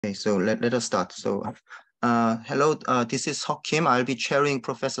Okay, so let us start. So, hello, this is Seok Kim. I'll be chairing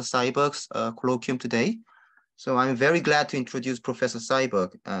Professor Seiberg's colloquium today. So I'm very glad to introduce Professor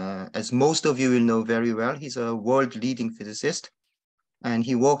Seiberg. As most of you will know very well, he's a world-leading physicist, and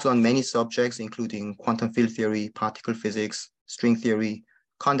he works on many subjects, including quantum field theory, particle physics, string theory,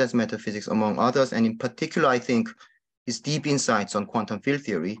 condensed matter physics, among others. And in particular, I think his deep insights on quantum field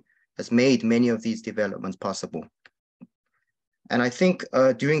theory has made many of these developments possible. And I think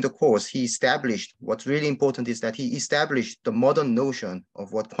during the course, he established, what's really important is that he established the modern notion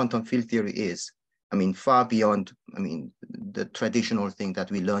of what quantum field theory is. I mean, far beyond, the traditional thing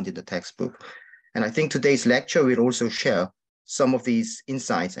that we learned in the textbook. And I think today's lecture will also share some of these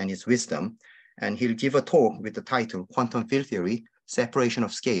insights and his wisdom. And he'll give a talk with the title, Quantum Field Theory, Separation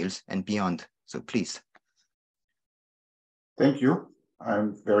of Scales and Beyond. So please. Thank you.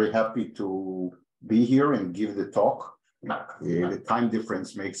 I'm very happy to be here and give the talk. The time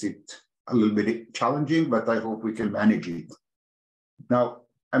difference makes it a little bit challenging, but I hope we can manage it. Now,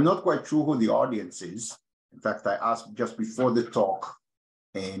 I'm not quite sure who the audience is. In fact, I asked just before the talk.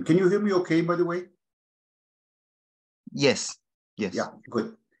 And can you hear me okay, by the way? Yes. Yes. Yeah,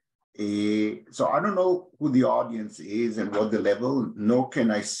 good. So I don't know who the audience is and what the level, nor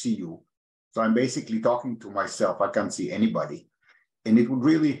can I see you. So I'm basically talking to myself. I can't see anybody. And it would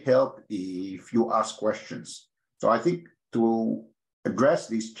really help if you ask questions. So I think to address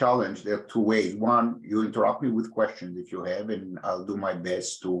this challenge, there are two ways. One, you interrupt me with questions if you have, and I'll do my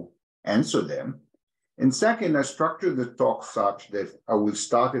best to answer them. And second, I structure the talk such that I will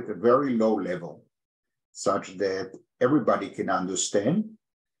start at a very low level, such that everybody can understand.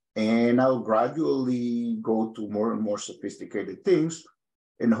 And I'll gradually go to more and more sophisticated things.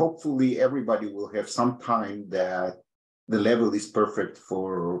 And hopefully everybody will have some time that the level is perfect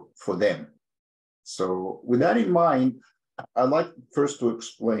for them. So with that in mind, I'd like first to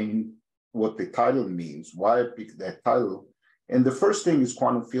explain what the title means, why I picked that title. And the first thing is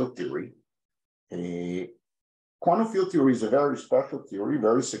quantum field theory. Quantum field theory is a very special theory,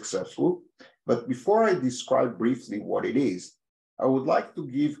 very successful. But before I describe briefly what it is, I would like to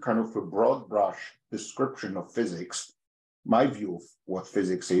give kind of a broad brush description of physics, my view of what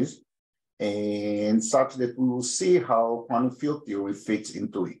physics is, and such that we will see how quantum field theory fits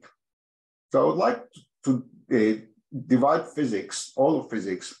into it. So I would like to divide physics, all of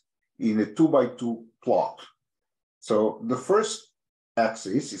physics, in a 2x2 plot. So the first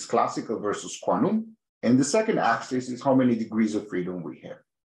axis is classical versus quantum, and the second axis is how many degrees of freedom we have.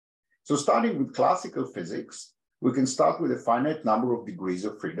 So starting with classical physics, we can start with a finite number of degrees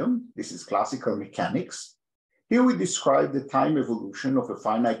of freedom. This is classical mechanics. Here we describe the time evolution of a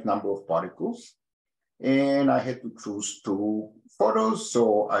finite number of particles. And I had to choose two photos.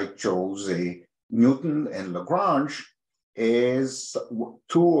 So I chose Newton and Lagrange as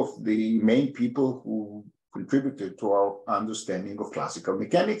two of the main people who contributed to our understanding of classical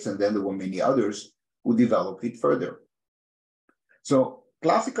mechanics. And then there were many others who developed it further. So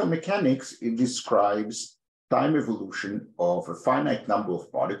classical mechanics, it describes time evolution of a finite number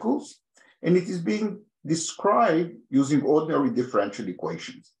of particles. And it is being described using ordinary differential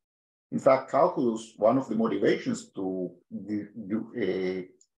equations. In fact, calculus, one of the motivations to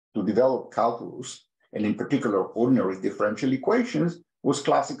develop calculus, and in particular ordinary differential equations, was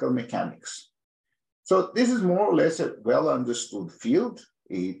classical mechanics. So this is more or less a well-understood field.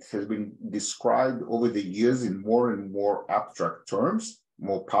 It has been described over the years in more and more abstract terms,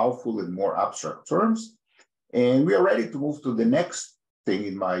 more powerful and more abstract terms. And we are ready to move to the next thing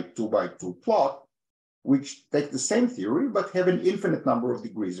in my 2x2 plot, which take the same theory, but have an infinite number of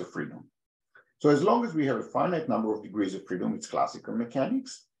degrees of freedom. So as long as we have a finite number of degrees of freedom, it's classical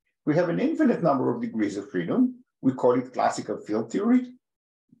mechanics. We have an infinite number of degrees of freedom. We call it classical field theory.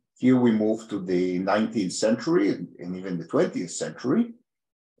 Here we move to the 19th century and even the 20th century.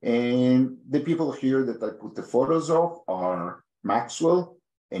 And the people here that I put the photos of are Maxwell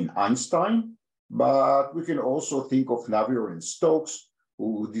and Einstein, but we can also think of Navier and Stokes,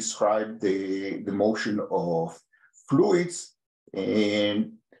 who described the motion of fluids,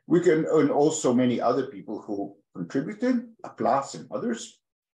 and also many other people who contributed, Laplace and others.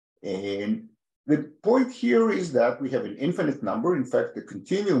 And the point here is that we have an infinite number, in fact, a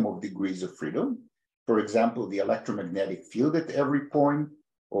continuum of degrees of freedom. For example, the electromagnetic field at every point,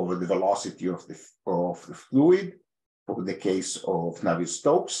 over the velocity of the fluid, for the case of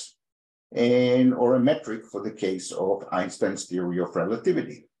Navier-Stokes, or a metric for the case of Einstein's theory of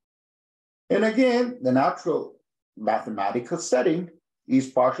relativity. And again, the natural mathematical setting is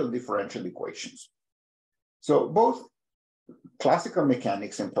partial differential equations. So both classical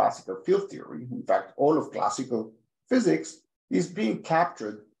mechanics and classical field theory, in fact, all of classical physics, is being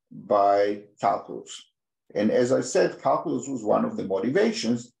captured by calculus. And as I said, calculus was one of the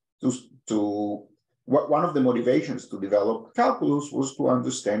motivations one of the motivations to develop calculus was to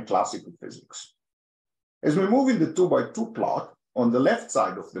understand classical physics. As we move in the 2x2 plot, on the left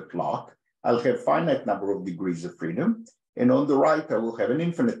side of the plot, I'll have finite number of degrees of freedom, and on the right, I will have an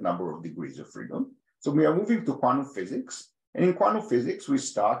infinite number of degrees of freedom. So we are moving to quantum physics, and in quantum physics, we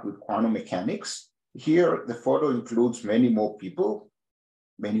start with quantum mechanics. Here, the photo includes many more people.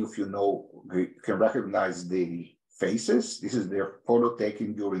 Many of you can recognize the faces. This is their photo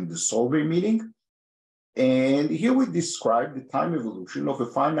taken during the Solvay meeting. And here we describe the time evolution of a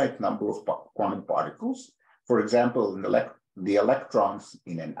finite number of quantum particles. For example, the electrons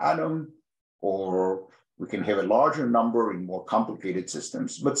in an atom, or we can have a larger number in more complicated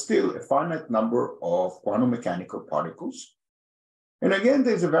systems, but still a finite number of quantum mechanical particles. And again,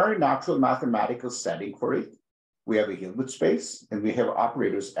 there's a very natural mathematical setting for it. We have a Hilbert space, and we have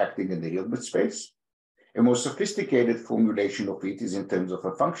operators acting in the Hilbert space. A more sophisticated formulation of it is in terms of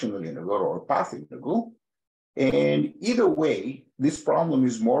a functional integral or a path integral. And either way, this problem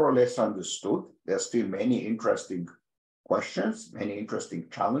is more or less understood. There's still many interesting questions, many interesting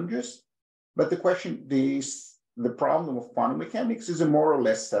challenges. But the problem of quantum mechanics is a more or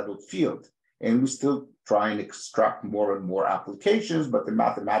less settled field. And we still try and extract more and more applications, but the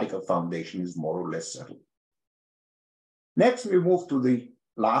mathematical foundation is more or less settled. Next, we move to the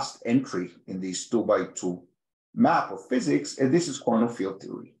last entry in this 2x2 map of physics, and this is quantum field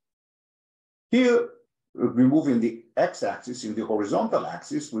theory. Here, we move in the x-axis, in the horizontal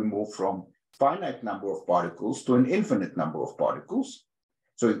axis, we move from finite number of particles to an infinite number of particles.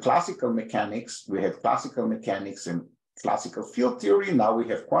 So in classical mechanics, we have classical mechanics and classical field theory. Now we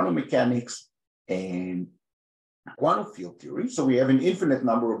have quantum mechanics and quantum field theory. So we have an infinite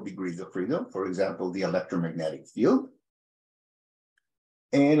number of degrees of freedom, for example, the electromagnetic field.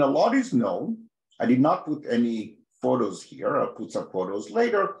 And a lot is known. I did not put any photos here. I'll put some photos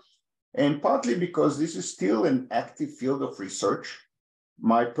later. And partly because this is still an active field of research,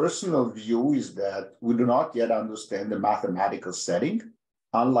 my personal view is that we do not yet understand the mathematical setting,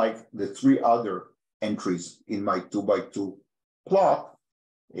 unlike the three other entries in my 2x2 plot.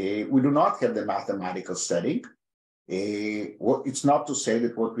 We do not have the mathematical setting. It's not to say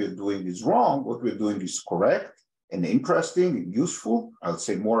that what we're doing is wrong. What we're doing is correct and interesting and useful. I'll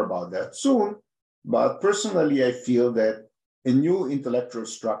say more about that soon. But personally, I feel that a new intellectual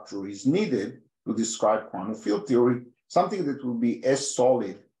structure is needed to describe quantum field theory, something that will be as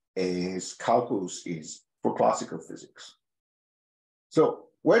solid as calculus is for classical physics. So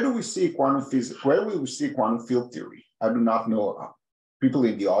where do we see quantum physics? Where will we see quantum field theory? I do not know people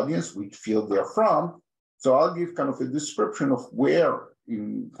in the audience which field they're from. So I'll give kind of a description of where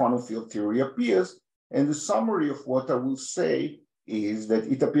in quantum field theory appears. And the summary of what I will say is that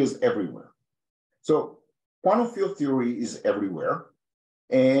it appears everywhere. So quantum field theory is everywhere,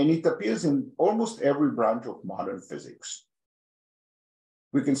 and it appears in almost every branch of modern physics.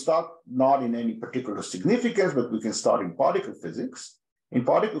 We can start not in any particular significance, but we can start in particle physics. In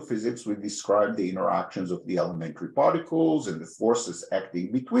particle physics, we describe the interactions of the elementary particles and the forces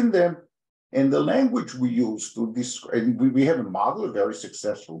acting between them. And the language we use to describe, we have a model, a very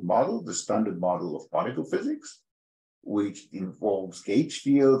successful model, the standard model of particle physics, which involves gauge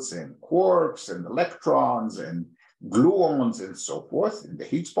fields and quarks and electrons and gluons and so forth in the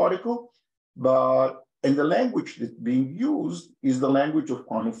Higgs particle. And the language that's being used is the language of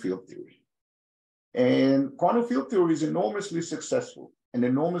quantum field theory. And quantum field theory is enormously successful and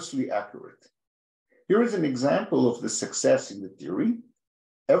enormously accurate. Here is an example of the success in the theory.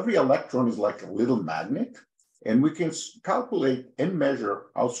 Every electron is like a little magnet, and we can calculate and measure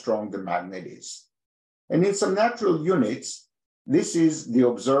how strong the magnet is. And in some natural units, this is the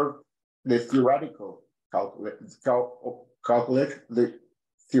theoretical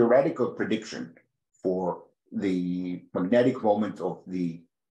prediction for the magnetic moment of the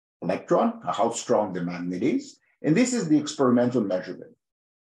electron, how strong the magnet is. And this is the experimental measurement.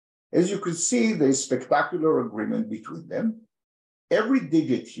 As you can see, there's spectacular agreement between them. Every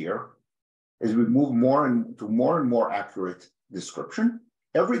digit here, as we move more and more accurate description,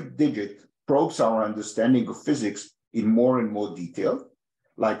 every digit probes our understanding of physics in more and more detail.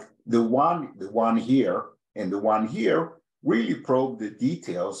 Like the one here and the one here really probe the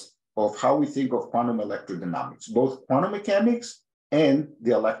details of how we think of quantum electrodynamics, both quantum mechanics and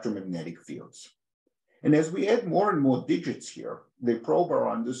the electromagnetic fields. And as we add more and more digits here, they probe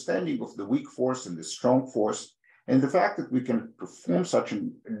our understanding of the weak force and the strong force, and the fact that we can perform such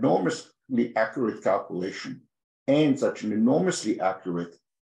an enormously accurate calculation and such an enormously accurate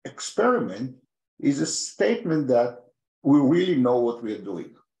experiment is a statement that we really know what we're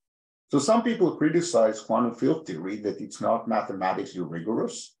doing. So some people criticize quantum field theory that it's not mathematically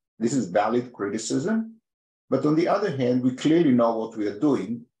rigorous. This is valid criticism. But on the other hand, we clearly know what we are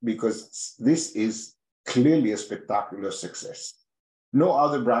doing because this is clearly a spectacular success. No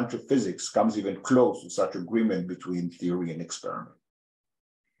other branch of physics comes even close to such agreement between theory and experiment.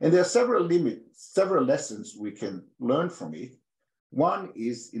 And there are several lessons we can learn from it. One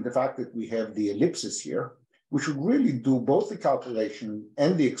is in the fact that we have the ellipsis here. We should really do both the calculation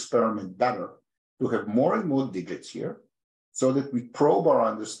and the experiment better to have more and more digits here so that we probe our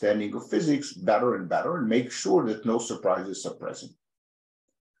understanding of physics better and better and make sure that no surprises are present.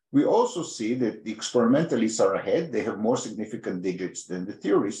 We also see that the experimentalists are ahead. They have more significant digits than the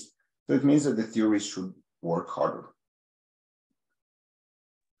theorists. So it means that the theorists should work harder.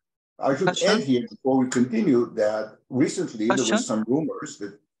 I should add here before we continue that recently there were some rumors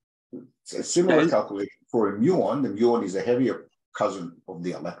that a similar calculation for a muon. The muon is a heavier cousin of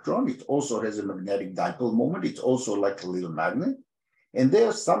the electron. It also has a magnetic dipole moment. It's also like a little magnet. And there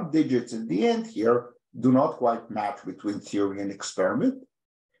are some digits at the end here do not quite match between theory and experiment.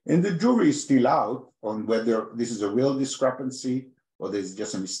 And the jury is still out on whether this is a real discrepancy or there's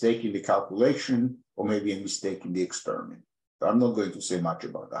just a mistake in the calculation or maybe a mistake in the experiment. So I'm not going to say much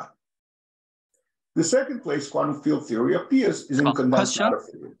about that. The second place quantum field theory appears is in condensed matter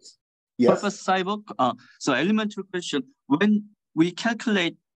physics. Yes? Professor Seiberg, so elementary question, when we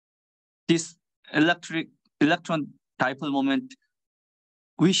calculate this electron dipole moment,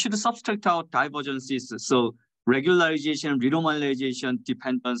 we should subtract out divergences. So regularization, renormalization,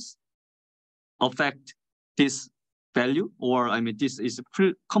 dependence affect this value, or I mean, this is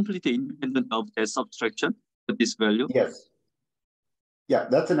completely independent of the subtraction of this value? Yes. Yeah,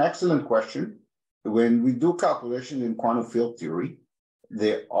 that's an excellent question. When we do calculations in quantum field theory,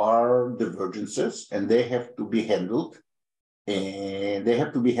 there are divergences and they have to be handled, and they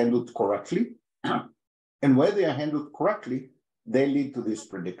have to be handled correctly. And where they are handled correctly, they lead to this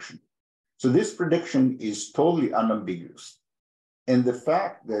prediction. So this prediction is totally unambiguous. And the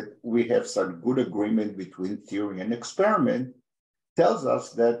fact that we have such good agreement between theory and experiment tells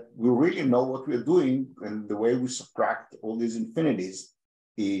us that we really know what we're doing, and the way we subtract all these infinities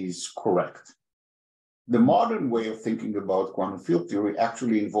is correct. The modern way of thinking about quantum field theory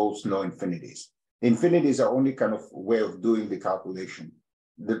actually involves no infinities. Infinities are only kind of a way of doing the calculation.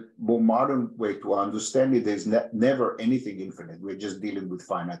 The more modern way to understand it is never anything infinite. We're just dealing with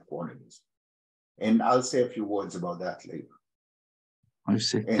finite quantities. And I'll say a few words about that later. I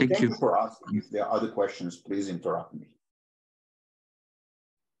see. And thank you for asking. If there are other questions, please interrupt me.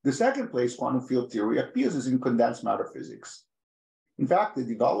 The second place quantum field theory appears is in condensed matter physics. In fact, the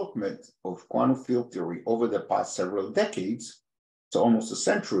development of quantum field theory over the past several decades, so almost a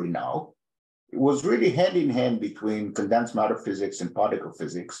century now, it was really hand in hand between condensed matter physics and particle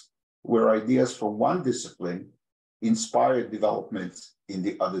physics, where ideas from one discipline inspired developments in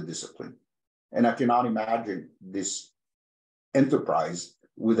the other discipline. And I cannot imagine this enterprise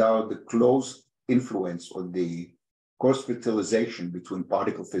without the close influence or the cross-fertilization between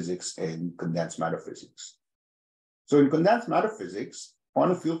particle physics and condensed matter physics. So in condensed matter physics,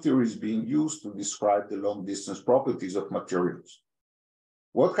 quantum field theory is being used to describe the long-distance properties of materials.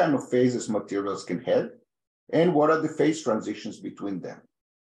 What kind of phases materials can have, and what are the phase transitions between them?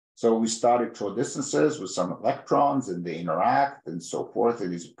 So we start at short distances with some electrons, and they interact and so forth,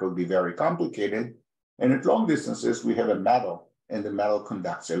 and it could be very complicated. And at long distances, we have a metal, and the metal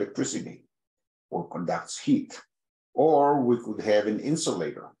conducts electricity or conducts heat. Or we could have an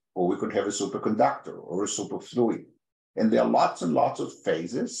insulator, or we could have a superconductor or a superfluid. And there are lots and lots of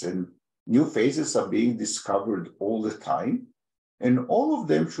phases, and new phases are being discovered all the time. And all of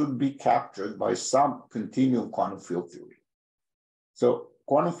them should be captured by some continuum quantum field theory. So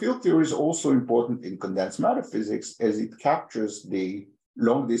quantum field theory is also important in condensed matter physics as it captures the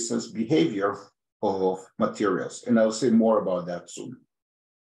long distance behavior of materials. And I'll say more about that soon.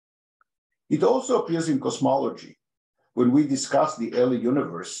 It also appears in cosmology. When we discuss the early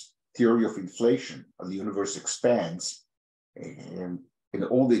universe theory of inflation, how the universe expands, and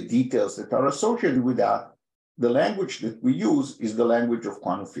all the details that are associated with that, the language that we use is the language of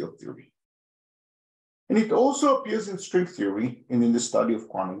quantum field theory. And it also appears in string theory and in the study of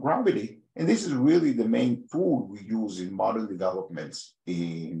quantum gravity. And this is really the main tool we use in modern developments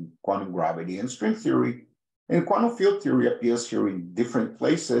in quantum gravity and string theory. And quantum field theory appears here in different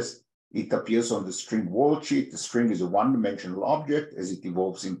places. It appears on the string worldsheet. The string is a one-dimensional object. As it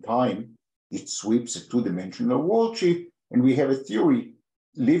evolves in time, it sweeps a two-dimensional worldsheet. And we have a theory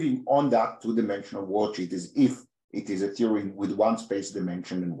living on that two-dimensional worldsheet as if it is a theory with one space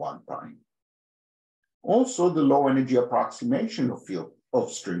dimension and one time. Also, the low energy approximation of field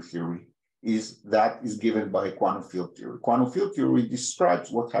of string theory is given by quantum field theory. Quantum field theory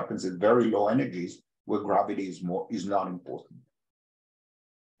describes what happens at very low energies where gravity is not important.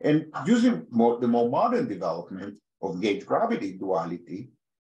 And using the more modern development of gauge gravity duality,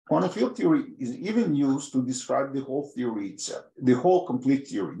 quantum field theory is even used to describe the whole theory itself, the whole complete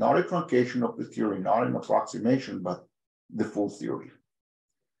theory, not a truncation of the theory, not an approximation, but the full theory.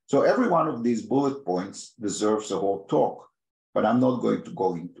 So every one of these bullet points deserves a whole talk, but I'm not going to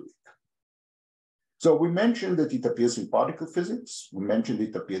go into it. So we mentioned that it appears in particle physics. We mentioned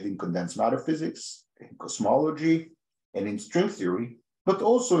it appeared in condensed matter physics, in cosmology, and in string theory, but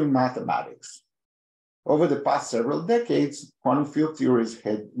also in mathematics. Over the past several decades, quantum field theory has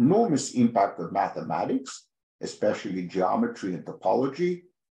had enormous impact on mathematics, especially geometry and topology,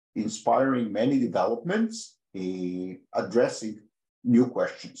 inspiring many developments, addressing new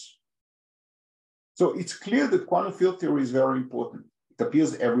questions. So it's clear that quantum field theory is very important. It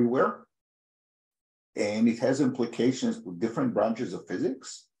appears everywhere, and it has implications to different branches of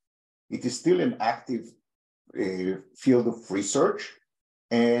physics. It is still an active field of research,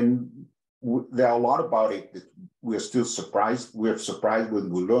 and there are a lot about it that we're still surprised. We're surprised when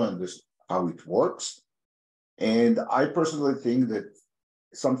we learn this, how it works. And I personally think that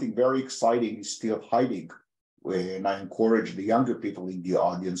something very exciting is still hiding, and I encourage the younger people in the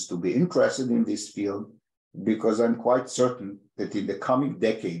audience to be interested in this field, because I'm quite certain that in the coming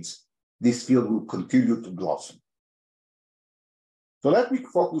decades, this field will continue to blossom. So let me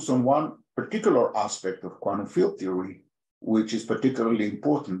focus on one particular aspect of quantum field theory, which is particularly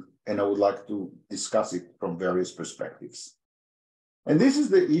important, and I would like to discuss it from various perspectives. And this is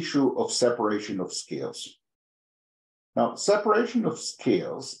the issue of separation of scales. Now, separation of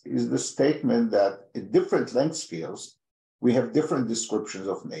scales is the statement that at different length scales, we have different descriptions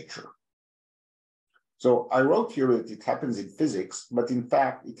of nature. So I wrote here that it happens in physics, but in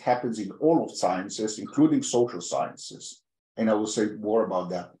fact, it happens in all of sciences, including social sciences. And I will say more about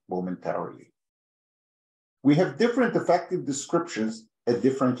that momentarily. We have different effective descriptions at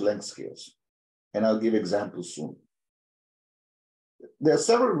different length scales. And I'll give examples soon. There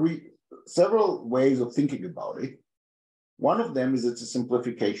are several ways of thinking about it. One of them is it's a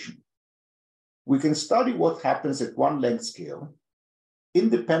simplification. We can study what happens at one length scale,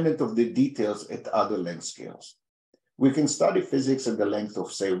 independent of the details at other length scales. We can study physics at the length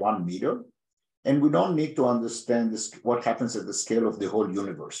of, say, 1 meter, and we don't need to understand what happens at the scale of the whole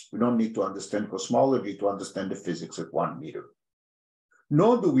universe. We don't need to understand cosmology to understand the physics at 1 meter.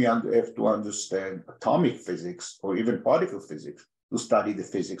 Nor do we have to understand atomic physics or even particle physics to study the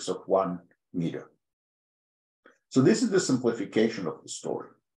physics of 1 meter. So this is the simplification of the story.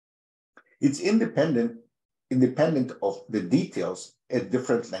 It's independent of the details at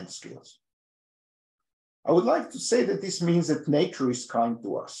different length scales. I would like to say that this means that nature is kind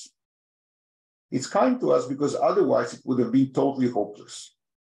to us. It's kind to us because otherwise it would have been totally hopeless.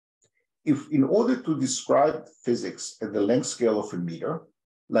 If in order to describe physics at the length scale of a meter,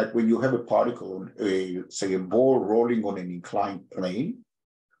 like when you have a particle, say a ball rolling on an inclined plane,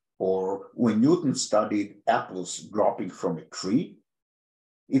 or when Newton studied apples dropping from a tree,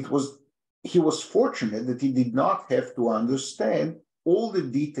 he was fortunate that he did not have to understand all the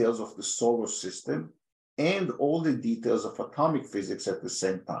details of the solar system and all the details of atomic physics at the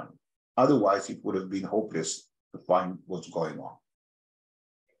same time. Otherwise, it would have been hopeless to find what's going on.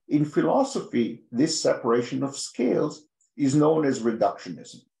 In philosophy, this separation of scales is known as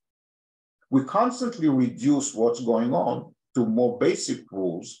reductionism. We constantly reduce what's going on to more basic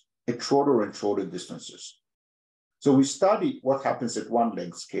rules at shorter and shorter distances. So we study what happens at one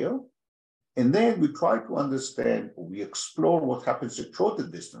length scale, and then we try to understand, we explore what happens at shorter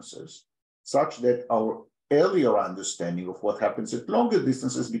distances, such that our earlier understanding of what happens at longer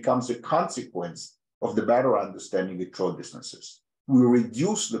distances becomes a consequence of the better understanding at short distances. We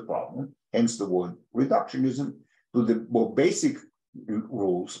reduce the problem, hence the word reductionism, to the more basic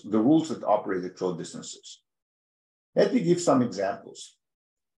rules, the rules that operate at short distances. Let me give some examples.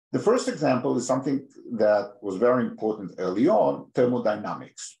 The first example is something that was very important early on,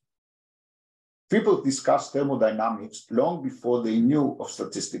 thermodynamics. People discussed thermodynamics long before they knew of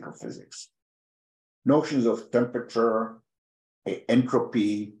statistical physics. Notions of temperature,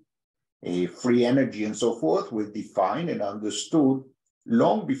 entropy, free energy, and so forth were defined and understood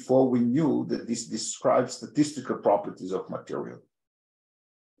long before we knew that this describes statistical properties of material.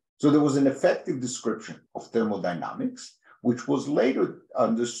 So there was an effective description of thermodynamics, which was later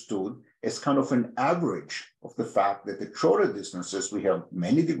understood as kind of an average of the fact that at shorter distances, we have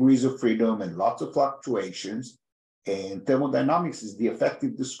many degrees of freedom and lots of fluctuations, and thermodynamics is the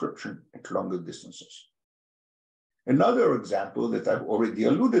effective description at longer distances. Another example that I've already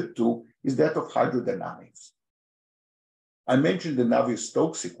alluded to is that of hydrodynamics. I mentioned the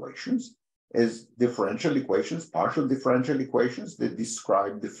Navier-Stokes equations as differential equations, partial differential equations that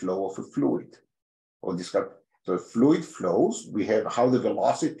describe the flow of a fluid. So if fluid flows, we have how the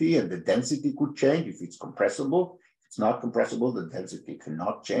velocity and the density could change if it's compressible. If it's not compressible, the density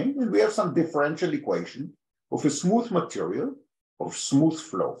cannot change. And we have some differential equation of a smooth material or smooth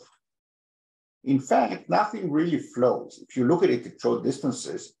flow. In fact, nothing really flows. If you look at it at short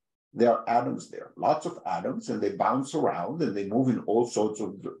distances, there are atoms there, lots of atoms, and they bounce around and they move in all sorts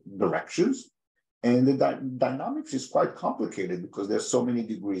of directions. And the dynamics is quite complicated because there's so many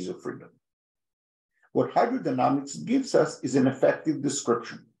degrees of freedom. What hydrodynamics gives us is an effective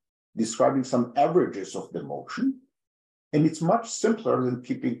description, describing some averages of the motion. And it's much simpler than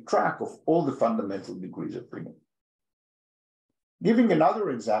keeping track of all the fundamental degrees of freedom. Giving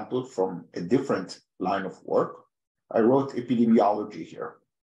another example from a different line of work, I wrote epidemiology here.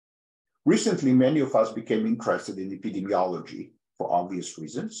 Recently, many of us became interested in epidemiology for obvious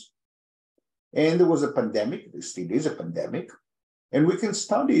reasons. And there was a pandemic, there still is a pandemic, and we can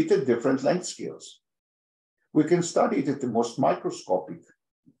study it at different length scales. We can study it at the most microscopic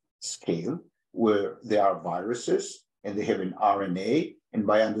scale, where there are viruses and they have an RNA, and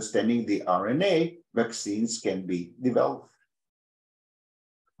by understanding the RNA, vaccines can be developed.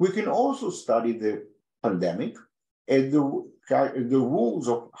 We can also study the pandemic and the rules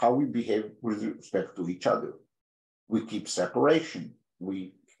of how we behave with respect to each other. We keep separation,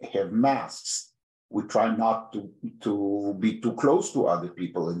 we have masks, we try not to be too close to other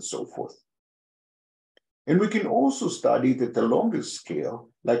people and so forth. And we can also study it at the longest scale,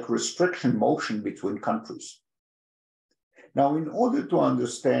 like restriction motion between countries. Now, in order to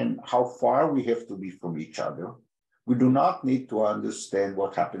understand how far we have to be from each other, we do not need to understand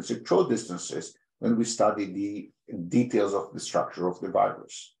what happens at short distances when we study the details of the structure of the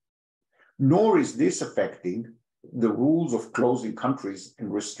virus. Nor is this affecting the rules of closing countries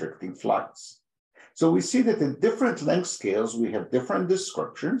and restricting flights. So we see that at different length scales, we have different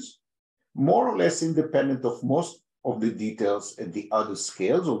descriptions, more or less independent of most of the details at the other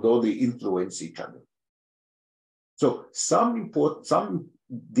scales, although they influence each other. So some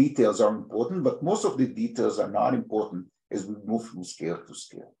details are important, but most of the details are not important as we move from scale to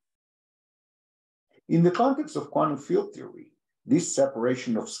scale. In the context of quantum field theory, this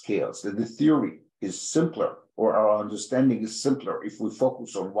separation of scales, that the theory is simpler or our understanding is simpler if we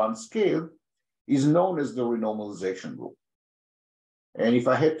focus on one scale, is known as the renormalization rule. And if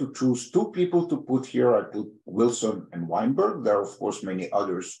I had to choose two people to put here, I put Wilson and Weinberg. There are, of course, many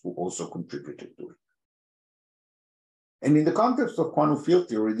others who also contributed to it. And in the context of quantum field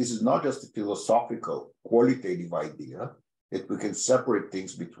theory, this is not just a philosophical, qualitative idea that we can separate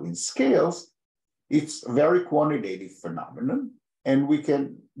things between scales. It's a very quantitative phenomenon, and we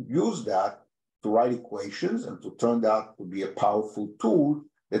can use that to write equations and to turn that to be a powerful tool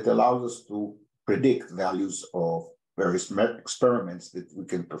that allows us to predict values of various experiments that we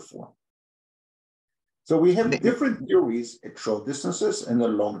can perform. So we have different theories at short distances and at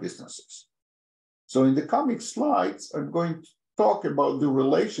long distances. So in the coming slides, I'm going to talk about the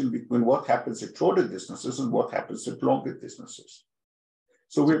relation between what happens at shorter distances and what happens at longer distances.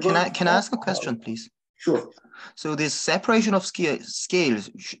 So we're can I ask a question, please? Sure. So this separation of scales,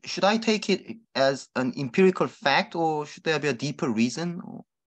 should I take it as an empirical fact, or should there be a deeper reason?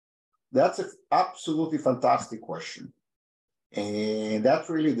 That's an absolutely fantastic question. And that's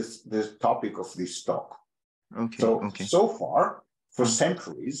really the topic of this talk. Okay. So far, for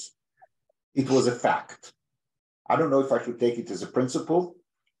centuries, it was a fact. I don't know if I should take it as a principle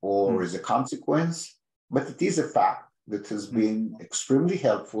or as a consequence, but it is a fact that has been extremely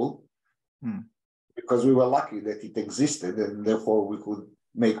helpful because we were lucky that it existed and therefore we could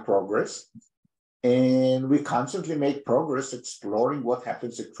make progress. And we constantly make progress exploring what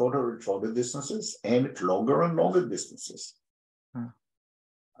happens at shorter and shorter distances and at longer and longer distances.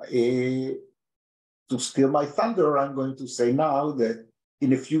 To steal my thunder, I'm going to say now that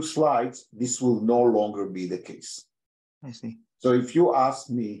in a few slides, this will no longer be the case. I see. So if you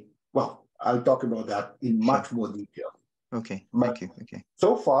ask me, well, I'll talk about that in much more detail. Okay, thank you. Okay.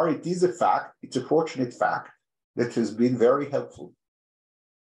 So far, it is a fact, it's a fortunate fact that has been very helpful.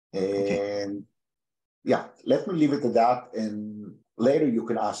 And yeah, let me leave it at that. And later you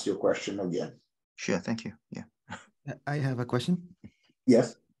can ask your question again. Sure, thank you. Yeah. I have a question.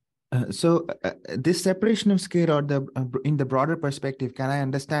 Yes. This separation of scale, or the in the broader perspective, can I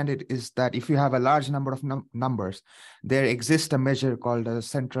understand it is that if you have a large number of numbers, there exists a measure called a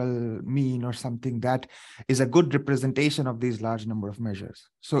central mean or something that is a good representation of these large number of measures.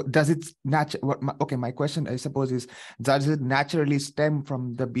 So does it my question, I suppose, is, does it naturally stem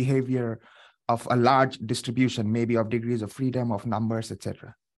from the behavior of a large distribution, maybe of degrees of freedom, of numbers,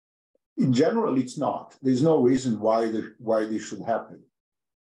 etc.? In general, it's not. There's no reason why this should happen.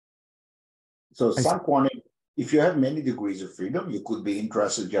 So some quantity, if you have many degrees of freedom, you could be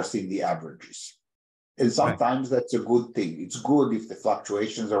interested just in the averages. And sometimes that's a good thing. It's good if the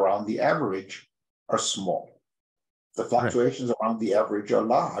fluctuations around the average are small. If the fluctuations around the average are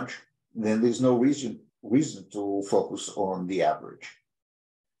large, then there's no reason to focus on the average.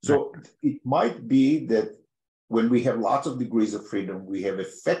 So it might be that when we have lots of degrees of freedom, we have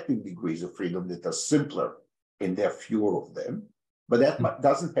effective degrees of freedom that are simpler, and there are fewer of them. But that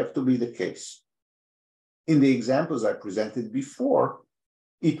doesn't have to be the case. In the examples I presented before,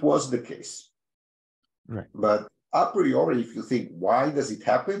 it was the case. Right. But a priori, if you think, why does it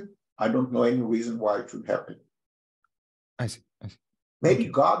happen? I don't know any reason why it should happen. I see. Maybe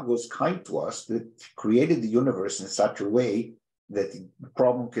God was kind to us that created the universe in such a way that the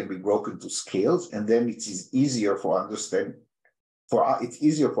problem can be broken to scales, and then it is easier it's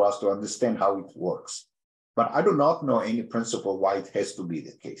easier for us to understand how it works. But I do not know any principle why it has to be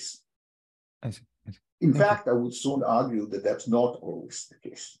the case. I see. In fact, I would soon argue that that's not always the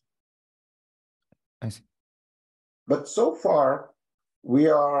case. I see. But so far, we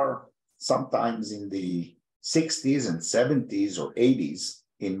are sometimes in the 60s and 70s or 80s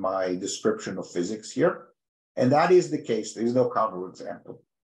in my description of physics here. And that is the case. There is no counterexample.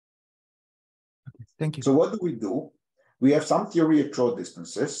 Okay. Thank you. So what do? We have some theory at short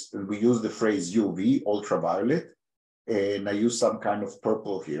distances, and we use the phrase UV, ultraviolet. And I use some kind of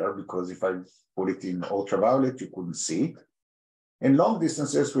purple here because if I put it in ultraviolet, you couldn't see it. In long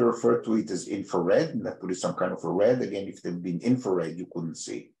distances, we refer to it as infrared, and I put it some kind of a red. Again, if it had been infrared, you couldn't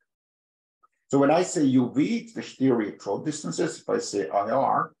see it. So when I say UV, it's the theory at short distances. If I say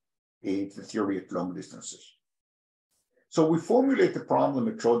IR, it's the theory at long distances. So we formulate the problem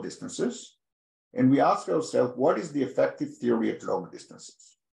at short distances, and we ask ourselves, what is the effective theory at long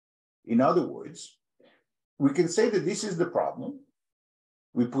distances? In other words, we can say that this is the problem.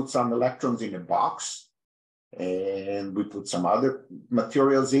 We put some electrons in a box, and we put some other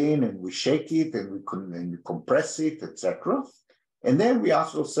materials in, and we shake it, and we compress it, etc. And then we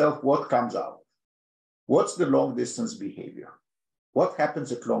ask ourselves, what comes out? What's the long distance behavior? What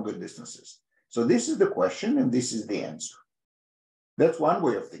happens at longer distances? So this is the question, and this is the answer. That's one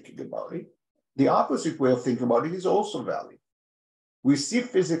way of thinking about it. The opposite way of thinking about it is also valid. We see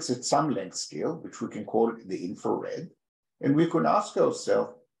physics at some length scale, which we can call the infrared, and we can ask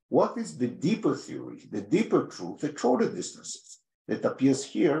ourselves, what is the deeper theory, the deeper truth at shorter distances that appears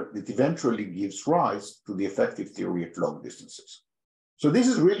here that eventually gives rise to the effective theory at long distances? So this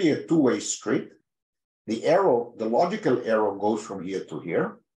is really a two-way street. The arrow, the logical arrow goes from here to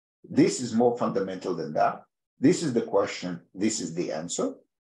here. This is more fundamental than that. This is the question, this is the answer.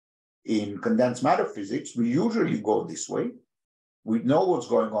 In condensed matter physics, we usually go this way. We know what's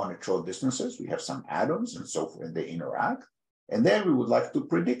going on at short distances. We have some atoms and so forth, and they interact. And then we would like to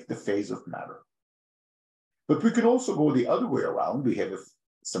predict the phase of matter. But we can also go the other way around. We have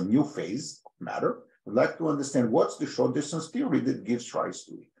some new phase of matter. We'd like to understand what's the short distance theory that gives rise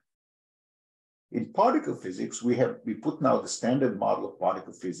to it. In particle physics, we put now the standard model of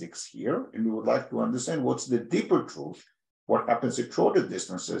particle physics here, and we would like to understand what's the deeper truth, what happens at shorter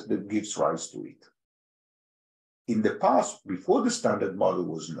distances that gives rise to it. In the past, before the standard model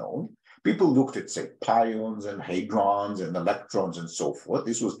was known, people looked at, say, pions and hadrons and electrons and so forth.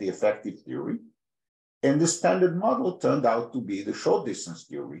 This was the effective theory. And the standard model turned out to be the short distance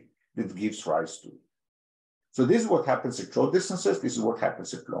theory that gives rise to it. So this is what happens at short distances. This is what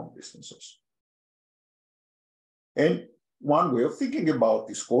happens at long distances. And one way of thinking about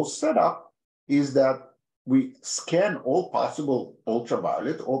this whole setup is that we scan all possible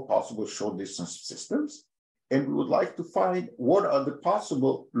ultraviolet, all possible short distance systems, and we would like to find what are the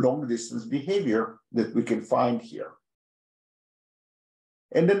possible long distance behavior that we can find here.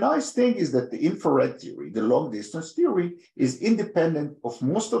 And the nice thing is that the infrared theory, the long distance theory, is independent of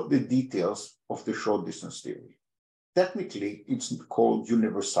most of the details of the short distance theory. Technically, it's called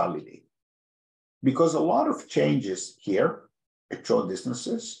universality, because a lot of changes here at short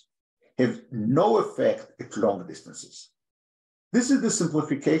distances have no effect at long distances. This is the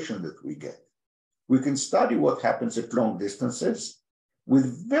simplification that we get. We can study what happens at long distances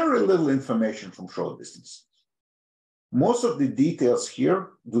with very little information from short distances. Most of the details here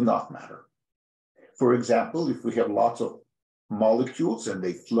do not matter. For example, if we have lots of molecules and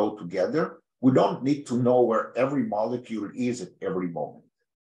they flow together, we don't need to know where every molecule is at every moment.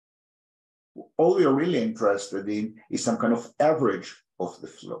 All we are really interested in is some kind of average of the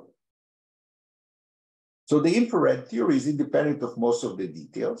flow. So the infrared theory is independent of most of the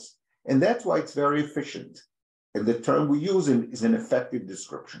details, and that's why it's very efficient. And the term we use is an effective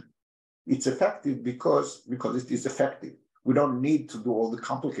description. It's effective because it is effective. We don't need to do all the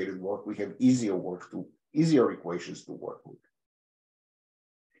complicated work. We have easier equations to work with.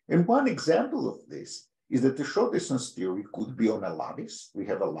 And one example of this is that the short distance theory could be on a lattice. We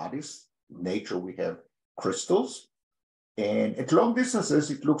have a lattice. In nature, we have crystals. And at long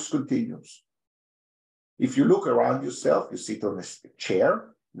distances, it looks continuous. If you look around yourself, you sit on a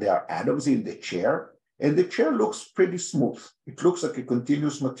chair. There are atoms in the chair. And the chair looks pretty smooth. It looks like a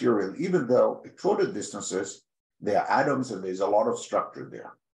continuous material, even though at shorter distances, there are atoms and there's a lot of structure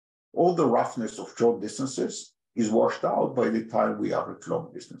there. All the roughness of short distances is washed out by the time we are at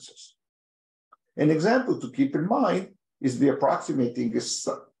long distances. An example to keep in mind is the approximating a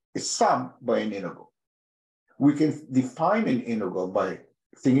sum by an integral. We can define an integral by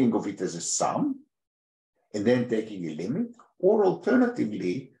thinking of it as a sum and then taking a limit, or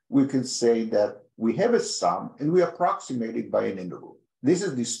alternatively, we can say that we have a sum and we approximate it by an integral. This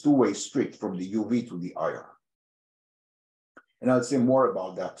is this two-way street from the UV to the IR. And I'll say more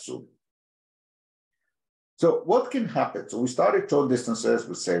about that soon. So what can happen? So we start at short distances,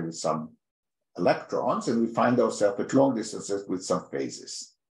 we say with some electrons, and we find ourselves at long distances with some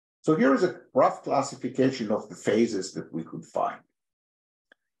phases. So here is a rough classification of the phases that we could find.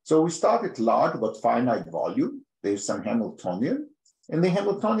 So we start at large but finite volume. There's some Hamiltonian, and the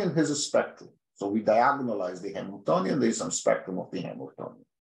Hamiltonian has a spectrum. So we diagonalize the Hamiltonian, there's some spectrum of the Hamiltonian.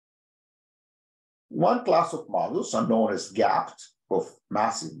 One class of models are known as gapped of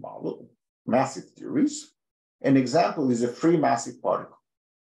massive theories. An example is a free massive particle.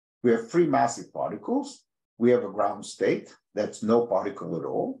 We have free massive particles. We have a ground state, that's no particle at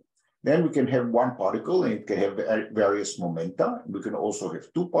all. Then we can have one particle and it can have various momenta. We can also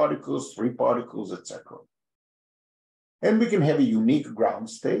have two particles, three particles, etc. And we can have a unique ground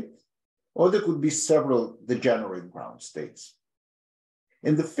state, or there could be several degenerate ground states.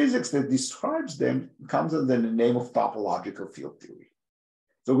 And the physics that describes them comes under the name of topological field theory.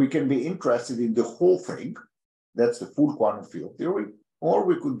 So we can be interested in the whole thing, that's the full quantum field theory, or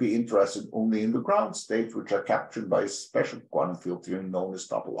we could be interested only in the ground states, which are captured by a special quantum field theory known as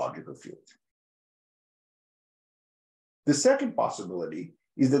topological field theory. The second possibility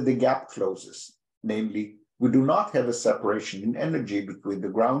is that the gap closes, namely, we do not have a separation in energy between the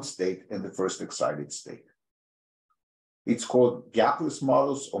ground state and the first excited state. It's called gapless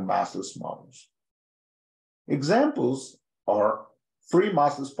models or massless models. Examples are free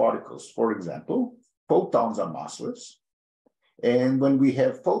massless particles. For example, photons are massless. And when we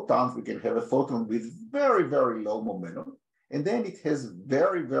have photons, we can have a photon with very, very low momentum. And then it has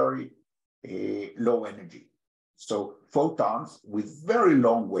very, very low energy. So photons with very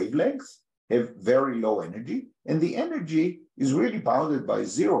long wavelengths have very low energy. And the energy is really bounded by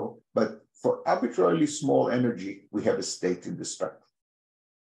zero. But for arbitrarily small energy, we have a state in the spectrum.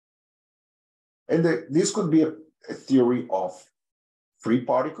 And this could be a theory of free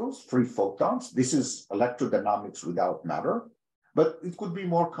particles, free photons. This is electrodynamics without matter. But it could be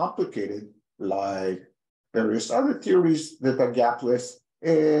more complicated, like various other theories that are gapless.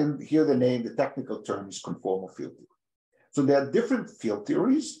 And here the technical term is conformal field theory. So there are different field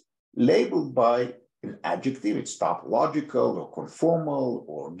theories labeled by an adjective. It's topological or conformal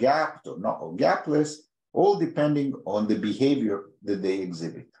or gapped or not or gapless, all depending on the behavior that they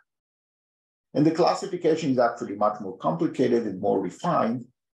exhibit. And the classification is actually much more complicated and more refined,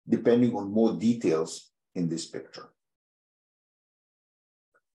 depending on more details in this picture.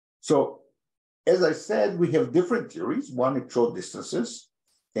 So, as I said, we have different theories, one at short distances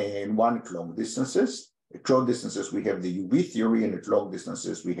and one at long distances. At short distances, we have the UV theory, and at long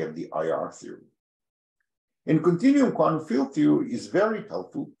distances, we have the IR theory. And continuum quantum field theory is very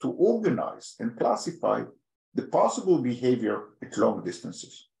helpful to organize and classify the possible behavior at long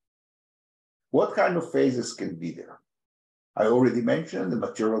distances. What kind of phases can be there? I already mentioned the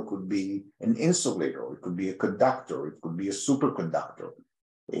material could be an insulator, it could be a conductor, it could be a superconductor.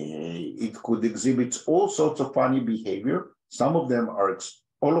 It could exhibit all sorts of funny behavior. All of them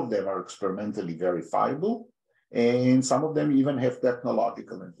are experimentally verifiable, and some of them even have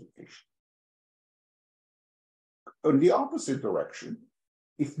technological implications. In the opposite direction,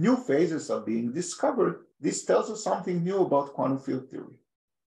 if new phases are being discovered, this tells us something new about quantum field theory.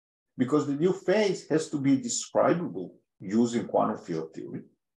 Because the new phase has to be describable using quantum field theory.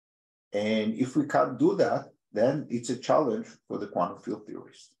 And if we can't do that, then it's a challenge for the quantum field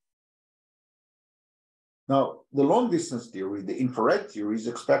theorists. Now, the long distance theory, the infrared theory, is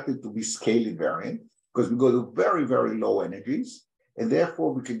expected to be scale invariant because we go to very, very low energies. And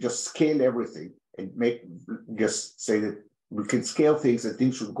therefore, we can just scale everything and just say that we can scale things and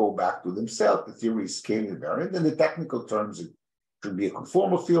things should go back to themselves. The theory is scale invariant. And the technical terms, it should be a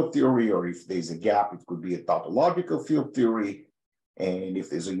conformal field theory, or if there's a gap, it could be a topological field theory. And if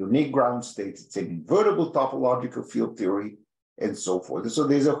there's a unique ground state, it's an invertible topological field theory, and so forth. So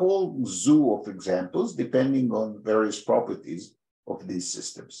there's a whole zoo of examples depending on various properties of these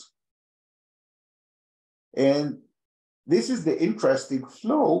systems. And this is the interesting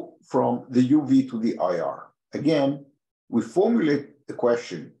flow from the UV to the IR. Again, we formulate the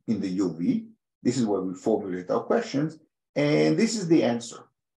question in the UV. This is where we formulate our questions, and this is the answer.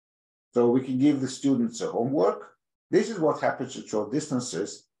 So we can give the students a homework. This is what happens at short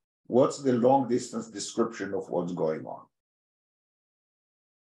distances. What's the long distance description of what's going on?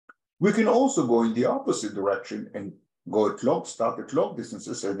 We can also go in the opposite direction and start at long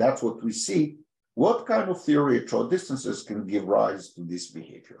distances, and that's what we see. What kind of theory at short distances can give rise to this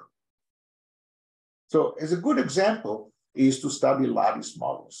behavior? So as a good example is to study lattice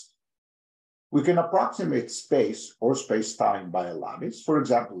models. We can approximate space or space-time by a lattice, for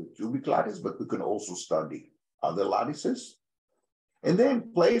example, a cubic lattice, but we can also study other lattices, and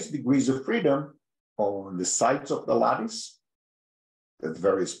then place degrees of freedom on the sides of the lattice at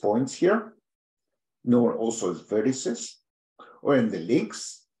various points here, known also as vertices, or in the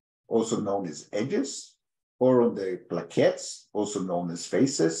links, also known as edges, or on the plaquettes, also known as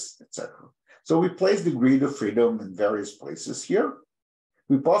faces, etc. So we place degree of freedom in various places here.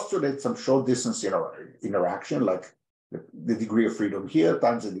 We postulate some short distance interaction, like the degree of freedom here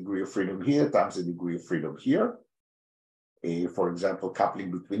times the degree of freedom here times the degree of freedom here. For example, coupling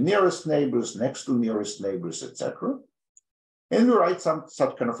between nearest neighbors, next to nearest neighbors, etc. And we write some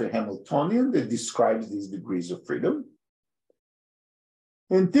such kind of a Hamiltonian that describes these degrees of freedom.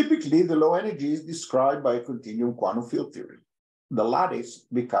 And typically, the low energy is described by a continuum quantum field theory. The lattice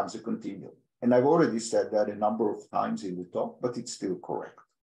becomes a continuum. And I've already said that a number of times in the talk, but it's still correct.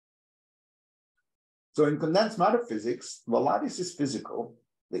 So in condensed matter physics, the lattice is physical.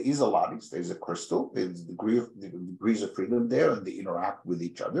 There is a lattice, there's a crystal, there's degrees of freedom there, and they interact with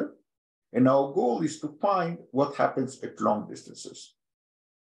each other. And our goal is to find what happens at long distances.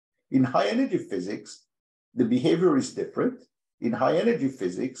 In high energy physics, the behavior is different. In high energy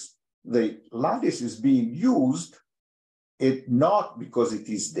physics, the lattice is being used, not because it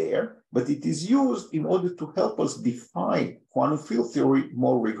is there, but it is used in order to help us define quantum field theory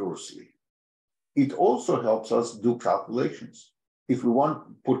more rigorously. It also helps us do calculations. If we want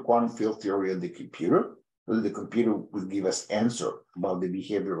to put quantum field theory on the computer, so the computer will give us answer about the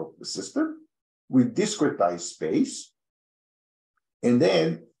behavior of the system, we discretize space, and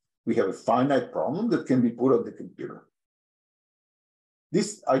then we have a finite problem that can be put on the computer.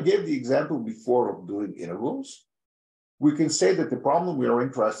 I gave the example before of doing integrals. We can say that the problem we are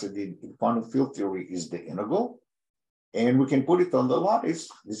interested in quantum field theory is the integral, and we can put it on the lattice.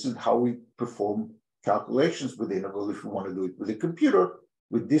 This is how we perform calculations with the integral. If we want to do it with a computer,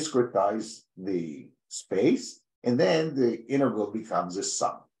 we discretize the space, and then the integral becomes a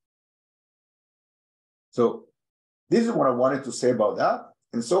sum. So this is what I wanted to say about that.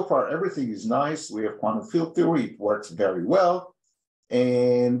 And so far, everything is nice. We have quantum field theory. It works very well.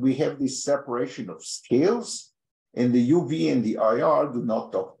 And we have this separation of scales, and the UV and the IR do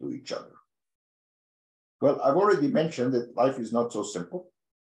not talk to each other. Well, I've already mentioned that life is not so simple,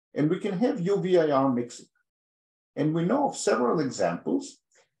 and we can have UV-IR mixing. And we know of several examples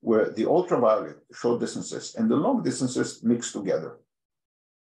where the ultraviolet, short distances, and the long distances mix together.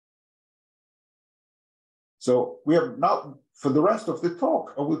 So we have now, for the rest of the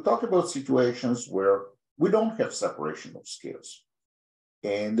talk, I will talk about situations where we don't have separation of scales.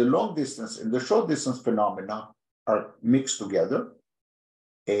 And the long distance and the short distance phenomena are mixed together.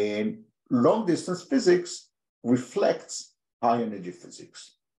 And long distance physics reflects high energy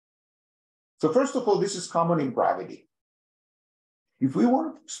physics. So first of all, this is common in gravity. If we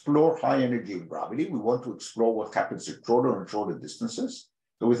want to explore high energy in gravity, we want to explore what happens at shorter and shorter distances.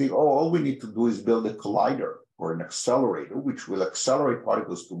 So we think, oh, all we need to do is build a collider or an accelerator, which will accelerate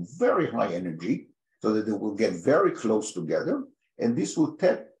particles to very high energy so that they will get very close together. And this will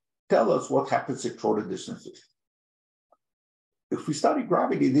tell us what happens at shorter distances. If we study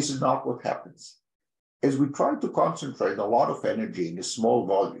gravity, this is not what happens. As we try to concentrate a lot of energy in a small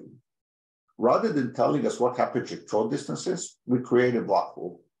volume, rather than telling us what happens at short distances, we create a black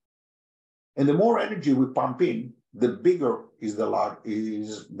hole. And the more energy we pump in, the bigger is the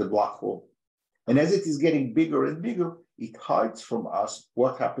black hole. And as it is getting bigger and bigger, it hides from us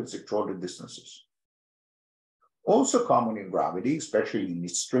what happens at shorter distances. Also common in gravity, especially in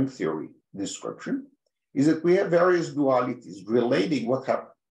its string theory description, is that we have various dualities relating what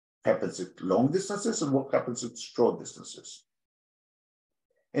happens at long distances and what happens at short distances.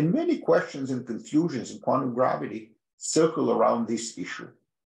 And many questions and confusions in quantum gravity circle around this issue,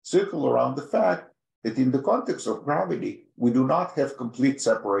 circle around the fact that in the context of gravity, we do not have complete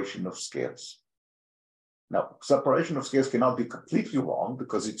separation of scales. Now, separation of scales cannot be completely wrong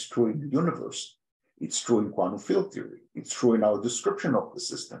because it's true in the universe. It's true in quantum field theory. It's true in our description of the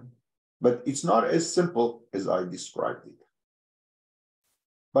system. But it's not as simple as I described it.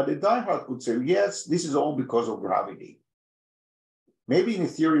 But a diehard could say, yes, this is all because of gravity. Maybe in a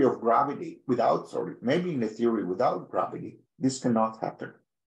theory of gravity maybe in a theory without gravity, this cannot happen.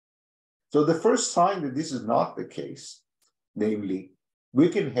 So the first sign that this is not the case, namely, we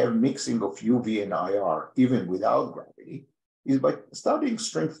can have mixing of UV and IR even without gravity, is by studying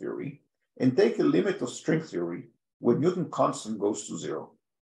string theory and take a limit of string theory when Newton constant goes to 0.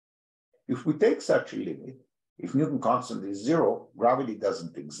 If we take such a limit, if Newton constant is 0, gravity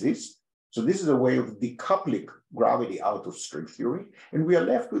doesn't exist. So this is a way of decoupling gravity out of string theory, and we are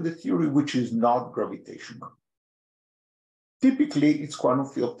left with a theory which is not gravitational. Typically, it's quantum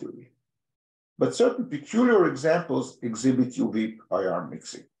field theory, but certain peculiar examples exhibit UV-IR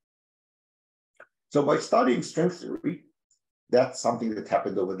mixing. So by studying string theory, that's something that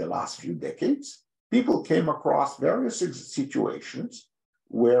happened over the last few decades, people came across various situations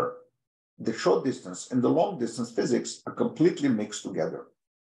where the short distance and the long distance physics are completely mixed together.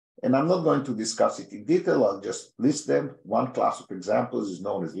 And I'm not going to discuss it in detail, I'll just list them. One class of examples is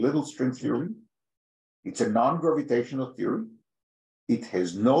known as little string theory. It's a non-gravitational theory. It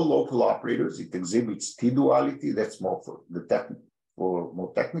has no local operators. It exhibits T-duality. That's more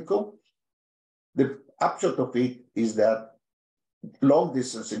more technical. The upshot of it is that long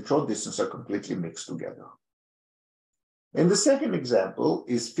distance and short distance are completely mixed together. And the second example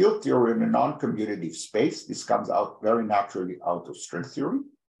is field theory in a non-commutative space. This comes out very naturally out of string theory.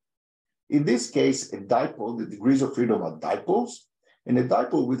 In this case, a dipole, the degrees of freedom are dipoles, and a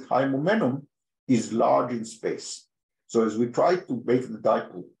dipole with high momentum is large in space. So as we try to make the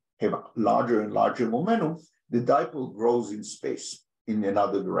dipole have larger and larger momentum, the dipole grows in space in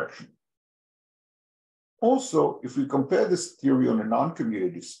another direction. Also, if we compare this theory on a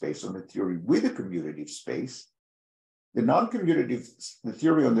non-commutative space on a theory with a commutative space, the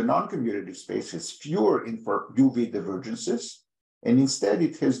theory on the non-commutative space has fewer UV divergences, and instead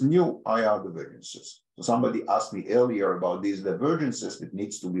it has new IR divergences. So somebody asked me earlier about these divergences that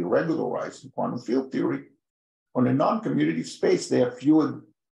needs to be regularized in quantum field theory. On a non-commutative space, there are fewer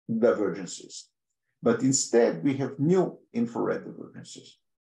divergences, but instead we have new infrared divergences.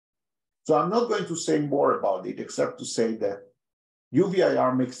 So I'm not going to say more about it, except to say that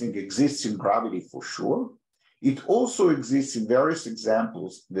UV-IR mixing exists in gravity for sure. It also exists in various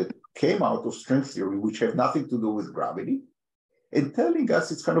examples that came out of string theory, which have nothing to do with gravity, and telling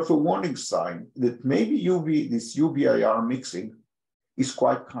us it's kind of a warning sign that maybe this UV-IR mixing is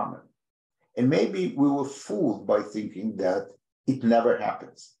quite common. And maybe we were fooled by thinking that it never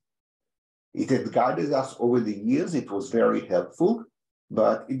happens. It had guided us over the years. It was very helpful,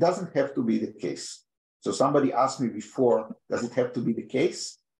 but it doesn't have to be the case. So somebody asked me before, does it have to be the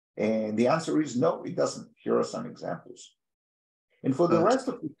case? And the answer is no, it doesn't. Here are some examples. And for the rest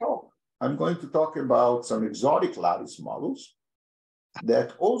of the talk, I'm going to talk about some exotic lattice models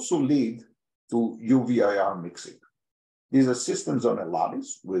that also lead to UV-IR mixing. These are systems on a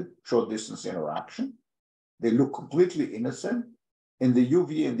lattice with short distance interaction. They look completely innocent, and the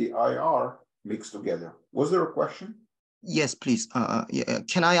UV and the IR mix together. Was there a question? Yes, please.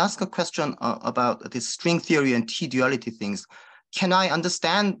 Can I ask a question about this string theory and T-duality things? Can I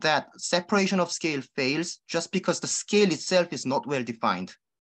understand that separation of scale fails just because the scale itself is not well defined?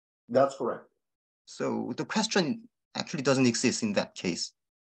 That's correct. So the question actually doesn't exist in that case.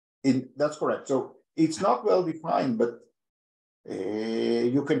 That's correct. So it's not well defined, but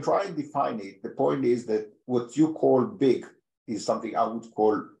you can try and define it. The point is that what you call big is something I would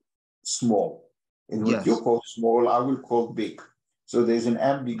call small. And what you call small, I will call big. So there's an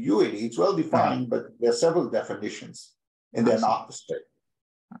ambiguity. It's well defined, but there are several definitions, and they're not the same.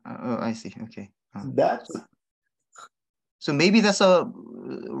 I see. Okay. So maybe that's a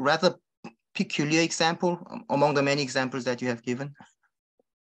rather peculiar example among the many examples that you have given.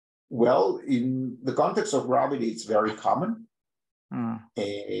 Well, in the context of gravity, it's very common.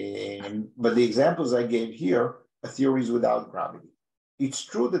 But the examples I gave here are theories without gravity. It's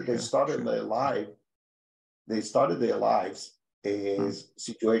true that they started their life they started their lives as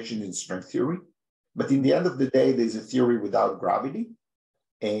situations in string theory. But in the end of the day, there's a theory without gravity,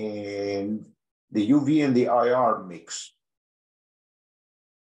 and the UV and the IR mix.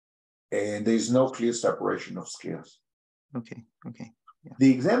 And there's no clear separation of scales. Okay, okay. Yeah.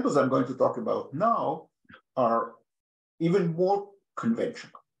 The examples I'm going to talk about now are even more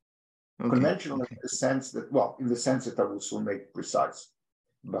conventional. Okay, Conventional okay. in the sense that, well, in the sense that I will soon make precise.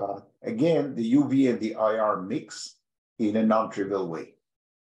 But again, the UV and the IR mix in a non-trivial way.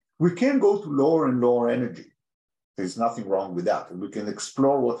 We can go to lower and lower energy. There's nothing wrong with that. And we can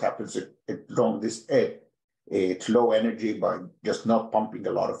explore what happens at low energy by just not pumping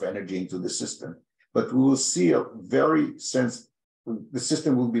a lot of energy into the system. But we will see the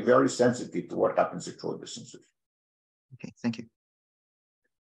system will be very sensitive to what happens at short distances. Okay, thank you.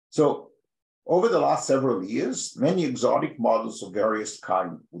 So over the last several years, many exotic models of various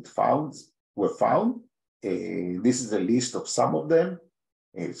kinds were found. This is a list of some of them.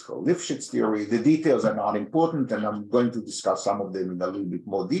 It's called Lifshitz theory. The details are not important, and I'm going to discuss some of them in a little bit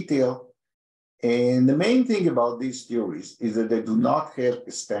more detail. And the main thing about these theories is that they do not have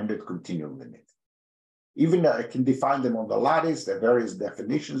a standard continuum limit. Even I can define them on the lattice, there are various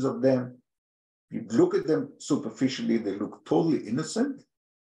definitions of them. If you look at them superficially, they look totally innocent,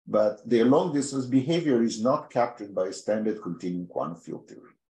 but their long distance behavior is not captured by a standard continuum quantum field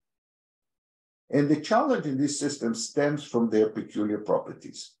theory. And the challenge in this system stems from their peculiar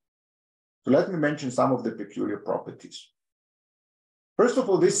properties. So let me mention some of the peculiar properties. First of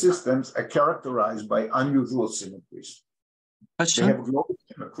all, these systems are characterized by unusual symmetries. They have global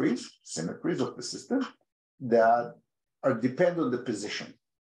symmetries of the system that are dependent on the position,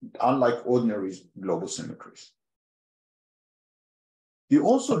 unlike ordinary global symmetries. You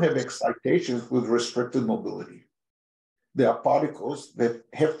also have excitations with restricted mobility. There are particles that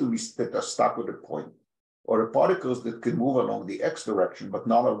that are stuck with a point, or particles that can move along the x direction, but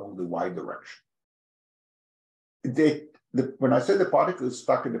not along the y direction. When I say the particle is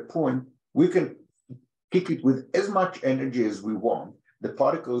stuck at a point, we can kick it with as much energy as we want. The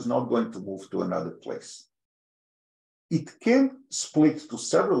particle is not going to move to another place. It can split to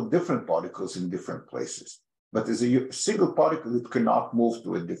several different particles in different places, but as a single particle, it cannot move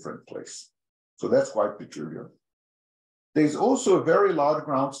to a different place. So that's quite peculiar. There's also a very large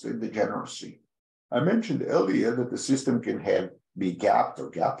ground state degeneracy. I mentioned earlier that the system can be gapped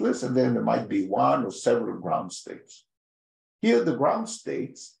or gapless, and then there might be one or several ground states. Here, the ground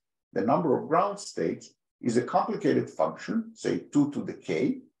states, the number of ground states, is a complicated function, say 2 to the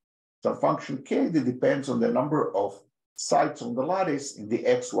k, some function k that depends on the number of sites on the lattice in the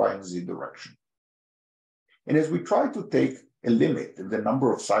x, y, and z direction. And as we try to take a limit and the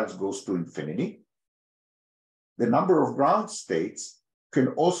number of sites goes to infinity, the number of ground states can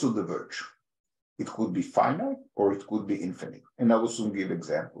also diverge. It could be finite or it could be infinite. And I will soon give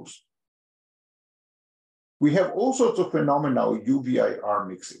examples. We have all sorts of phenomena of UV-IR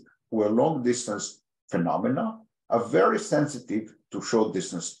mixing, where long distance phenomena are very sensitive to short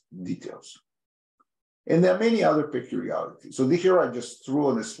distance details. And there are many other peculiarities. So here I just threw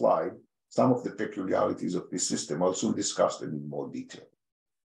on a slide some of the peculiarities of this system. I'll soon discuss them in more detail.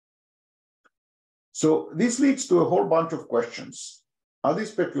 So this leads to a whole bunch of questions. Are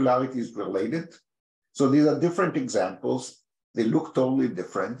these peculiarities related? So these are different examples. They look totally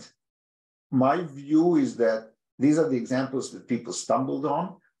different. My view is that these are the examples that people stumbled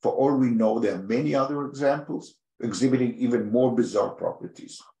on. For all we know, there are many other examples exhibiting even more bizarre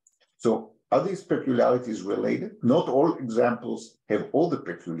properties. So are these peculiarities related? Not all examples have all the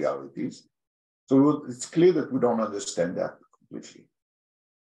peculiarities. So it's clear that we don't understand that completely.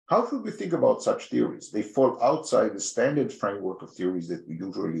 How should we think about such theories? They fall outside the standard framework of theories that we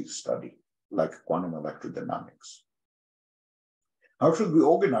usually study, like quantum electrodynamics. How should we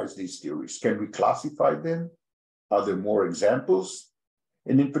organize these theories? Can we classify them? Are there more examples?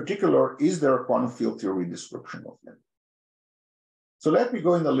 And in particular, is there a quantum field theory description of them? So let me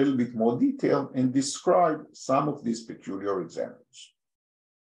go in a little bit more detail and describe some of these peculiar examples.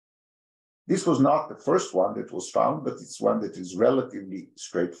 This was not the first one that was found, but it's one that is relatively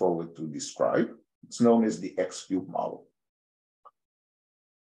straightforward to describe. It's known as the X-cube model.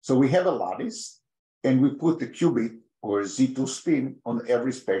 So we have a lattice, and we put a qubit or a Z2 spin on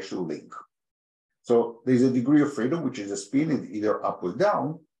every spatial link. So there's a degree of freedom, which is a spin either up or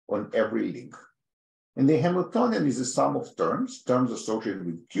down on every link. And the Hamiltonian is a sum of terms associated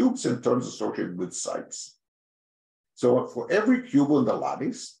with cubes and terms associated with sites. So for every cube on the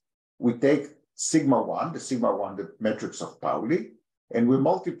lattice, we take sigma 1, the matrix of Pauli, and we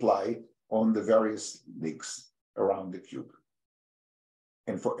multiply on the various links around the cube.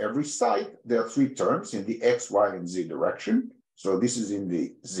 And for every site, there are three terms in the X, Y, and Z direction. So this is in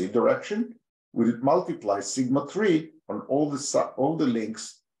the Z direction. We multiply sigma 3 on all the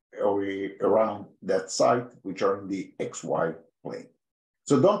links around that site, which are in the XY plane.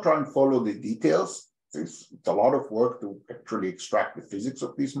 So don't try and follow the details. It's a lot of work to actually extract the physics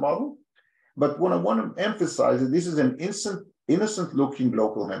of this model. But what I want to emphasize is this is an innocent-looking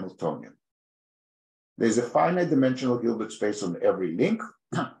local Hamiltonian. There's a finite dimensional Hilbert space on every link.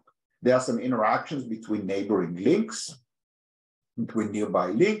 There are some interactions between neighboring links, between nearby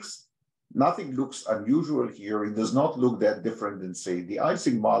links. Nothing looks unusual here. It does not look that different than, say, the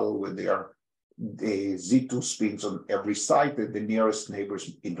Ising model, where there are Z2 spins on every site and the nearest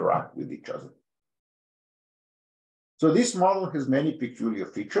neighbors interact with each other. So this model has many peculiar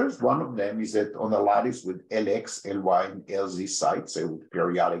features. One of them is that on a lattice with Lx, Ly, and Lz sites, say with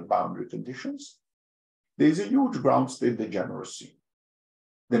periodic boundary conditions, there is a huge ground state degeneracy.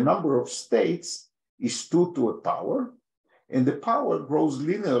 The number of states is 2 to a power, and the power grows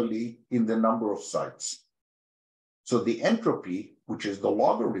linearly in the number of sites. So the entropy, which is the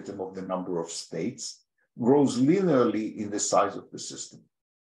logarithm of the number of states, grows linearly in the size of the system.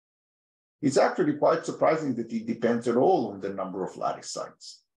 It's actually quite surprising that it depends at all on the number of lattice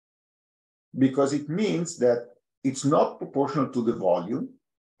sites, because it means that it's not proportional to the volume,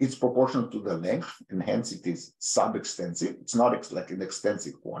 it's proportional to the length, and hence it is sub-extensive. It's not like an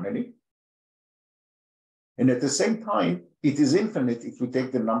extensive quantity. And at the same time, it is infinite if we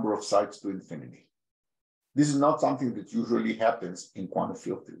take the number of sites to infinity. This is not something that usually happens in quantum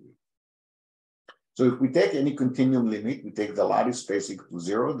field theory. So if we take any continuum limit, we take the lattice space equal to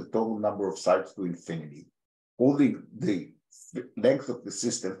 0, the total number of sites to infinity, holding the length of the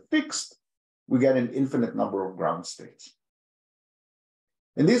system fixed, we get an infinite number of ground states.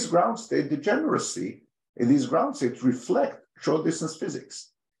 And this ground state degeneracy, and these ground states reflect short distance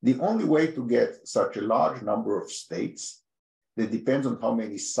physics. The only way to get such a large number of states that depends on how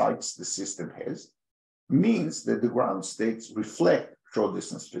many sites the system has means that the ground states reflect short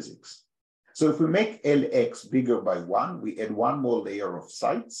distance physics. So if we make Lx bigger by 1, we add one more layer of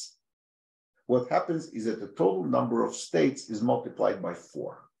sites. What happens is that the total number of states is multiplied by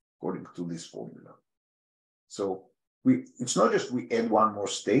 4, according to this formula. So it's not just we add one more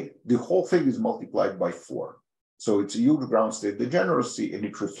state, the whole thing is multiplied by 4. So it's a huge ground state degeneracy, and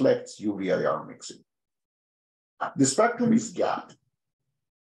it reflects UVIR mixing. The spectrum is gapped.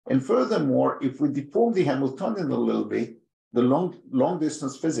 And furthermore, if we deform the Hamiltonian a little bit, the long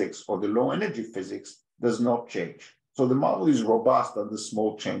distance physics or the low energy physics does not change. So the model is robust under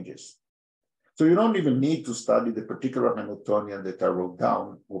small changes. So you don't even need to study the particular Hamiltonian that I wrote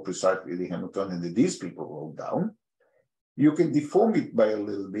down, or precisely the Hamiltonian that these people wrote down. You can deform it by a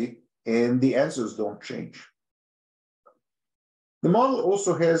little bit, and the answers don't change. The model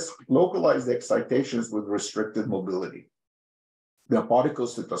also has localized excitations with restricted mobility. There are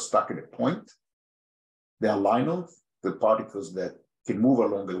particles that are stuck at a point. There are linons, the particles that can move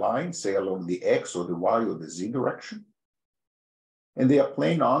along a line, say along the X or the Y or the Z direction. And there are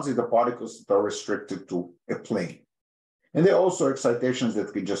planons, these are particles that are restricted to a plane. And there are also excitations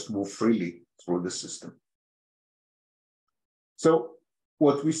that can just move freely through the system. So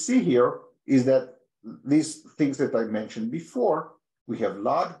what we see here is that these things that I mentioned before, we have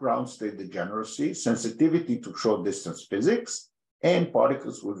large ground state degeneracy, sensitivity to short distance physics, and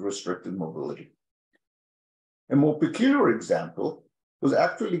particles with restricted mobility. A more peculiar example was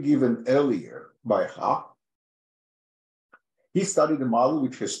actually given earlier by Ha. He studied a model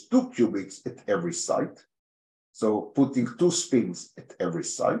which has 2 qubits at every site, so putting 2 spins at every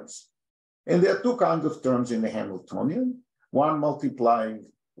site. And there are 2 kinds of terms in the Hamiltonian, one multiplying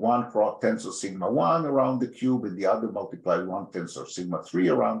 1 tensor sigma 1 around the cube, and the other multiplying 1 tensor sigma 3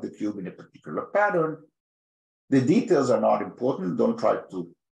 around the cube in a particular pattern. The details are not important, don't try to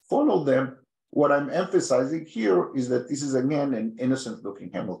follow them. What I'm emphasizing here is that this is, again, an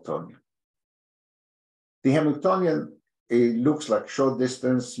innocent-looking Hamiltonian. The Hamiltonian, it looks like short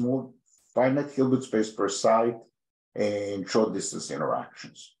distance, small, finite Hilbert space per site, and short distance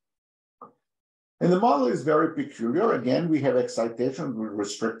interactions. And the model is very peculiar. Again, we have excitation with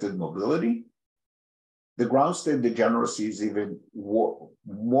restricted mobility. The ground state degeneracy is even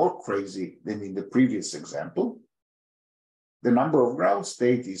more crazy than in the previous example. The number of ground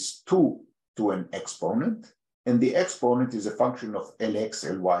state is 2 to an exponent, and the exponent is a function of Lx,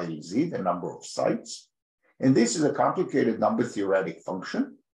 Ly, Lz, the number of sites. And this is a complicated number theoretic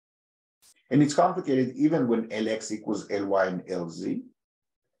function. And it's complicated even when Lx equals Ly and Lz.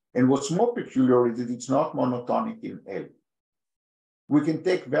 And what's more peculiar is that it's not monotonic in L. We can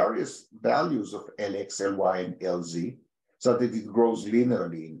take various values of Lx, Ly, and Lz, so that it grows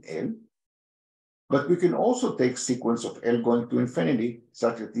linearly in L. But we can also take sequence of L going to infinity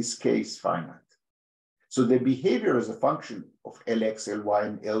such that this K is finite. So the behavior as a function of Lx, Ly,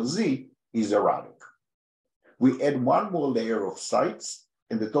 and Lz is erratic. We add one more layer of sites,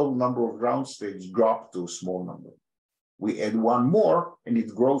 and the total number of ground states drop to a small number. We add one more, and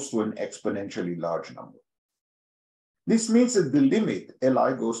it grows to an exponentially large number. This means that the limit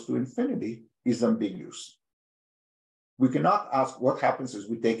Li goes to infinity is ambiguous. We cannot ask what happens as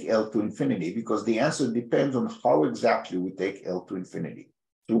we take L to infinity, because the answer depends on how exactly we take L to infinity.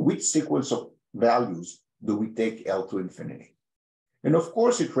 So which sequence of values do we take L to infinity? And of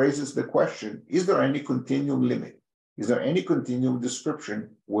course, it raises the question, is there any continuum limit? Is there any continuum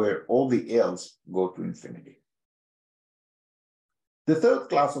description where all the L's go to infinity? The third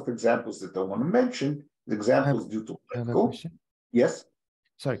class of examples that I want to mention is examples due to I have a question. Yes?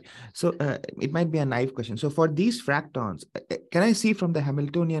 Sorry. So it might be a naive question. So for these fractons, can I see from the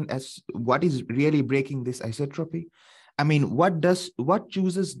Hamiltonian as what is really breaking this isotropy? I mean, what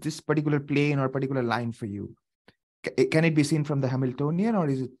chooses this particular plane or particular line for you? Can it be seen from the Hamiltonian, or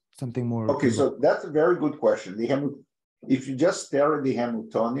is it something more? Okay, so that's a very good question. If you just stare at the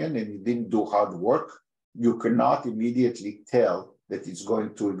Hamiltonian and you didn't do hard work, you cannot immediately tell that it's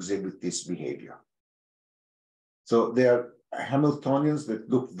going to exhibit this behavior. So there are Hamiltonians that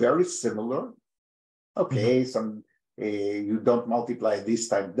look very similar. Okay, you don't multiply this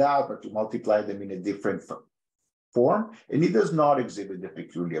time that, but you multiply them in a different form, and it does not exhibit the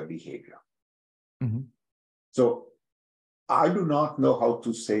peculiar behavior. So I do not know how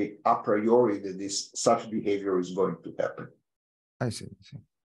to say a priori that such behavior is going to happen. I see.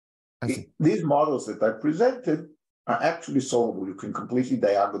 These models that I presented are actually solvable. You can completely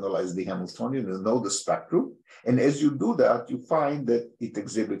diagonalize the Hamiltonian and know the spectrum. And as you do that, you find that it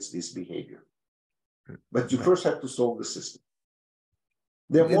exhibits this behavior. But you first have to solve the system.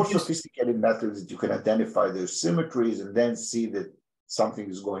 There are more sophisticated methods that you can identify their symmetries and then see that something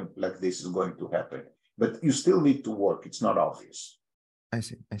is going like this is going to happen. But you still need to work. It's not obvious. I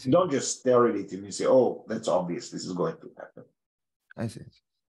see. Don't just stare at it and you say, oh, that's obvious. This is going to happen. I see.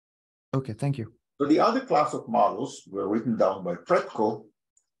 Okay, thank you. So the other class of models were written down by Pretko,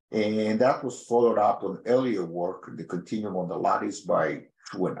 and that was followed up on earlier work, the continuum on the lattice by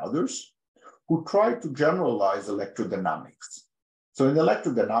Shu and others, who tried to generalize electrodynamics. So in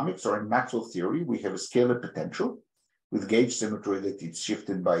electrodynamics or in Maxwell theory, we have a scalar potential with gauge symmetry that is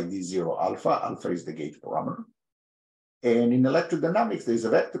shifted by d0 alpha. Alpha is the gauge parameter. And in electrodynamics, there's a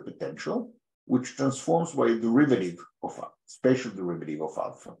vector potential, which transforms by a derivative of spatial derivative of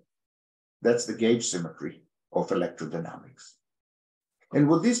alpha. That's the gauge symmetry of electrodynamics. And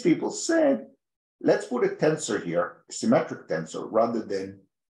what these people said, let's put a tensor here, a symmetric tensor, rather than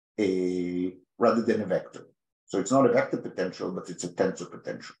a vector. So it's not a vector potential, but it's a tensor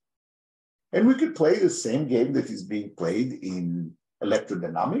potential. And we could play the same game that is being played in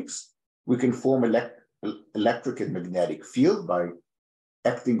electrodynamics. We can form electric and magnetic field by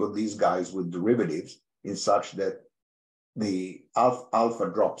acting on these guys with derivatives in such that the alpha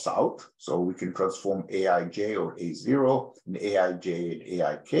drops out. So we can transform Aij or A0 and Aij and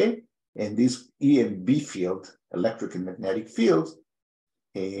Aik. And these E and B field, electric and magnetic fields,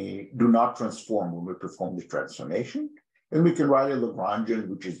 do not transform when we perform the transformation. And we can write a Lagrangian,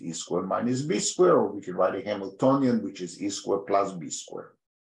 which is E squared minus B squared, or we can write a Hamiltonian, which is E squared plus B squared.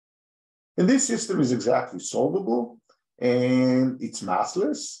 And this system is exactly solvable, and it's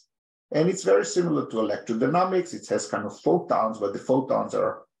massless, and it's very similar to electrodynamics. It has kind of photons, but the photons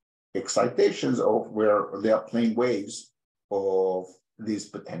are excitations of where they are plane waves of these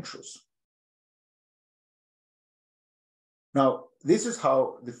potentials. Now, this is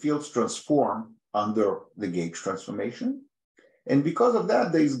how the fields transform under the gauge transformation. And because of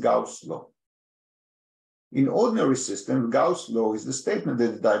that, there is Gauss' law. In ordinary systems, Gauss' law is the statement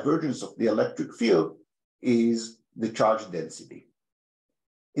that the divergence of the electric field is the charge density.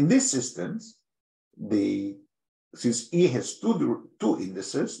 In these systems, since E has two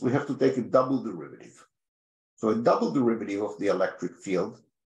indices, we have to take a double derivative. So a double derivative of the electric field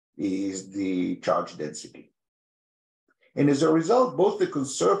is the charge density. And as a result, both the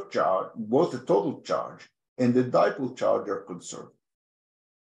conserved charge, both the total charge and the dipole charge are conserved.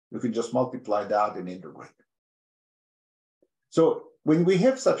 You can just multiply that and integrate. So when we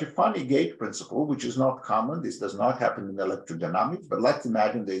have such a funny gauge principle, which is not common, this does not happen in electrodynamics, but let's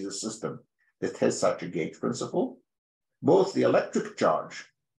imagine there is a system that has such a gauge principle. Both the electric charge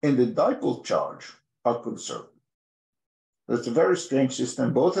and the dipole charge are conserved. That's a very strange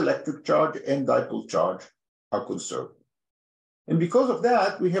system. Both electric charge and dipole charge are conserved. And because of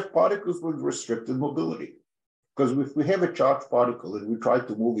that, we have particles with restricted mobility. Because if we have a charged particle and we try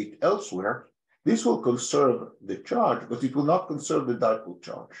to move it elsewhere, this will conserve the charge, but it will not conserve the dipole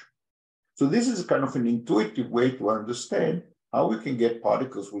charge. So this is kind of an intuitive way to understand how we can get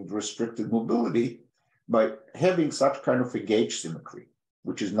particles with restricted mobility by having such kind of a gauge symmetry,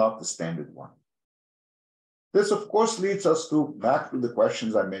 which is not the standard one. This, of course, leads us back to the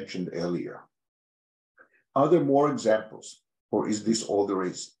questions I mentioned earlier. Are there more examples, or is this all there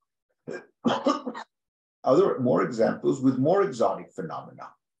is? Are there more examples with more exotic phenomena?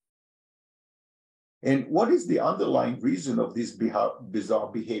 And what is the underlying reason of this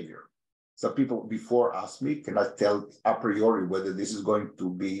bizarre behavior? Some people before asked me, can I tell a priori whether this is going to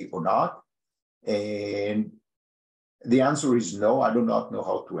be or not? And the answer is no, I do not know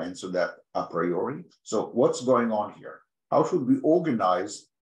how to answer that a priori. So what's going on here? How should we organize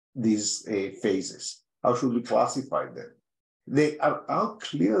these phases? How should we classify them? They are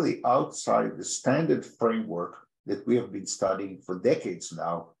clearly outside the standard framework that we have been studying for decades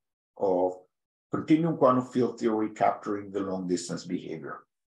now of continuum quantum field theory capturing the long distance behavior.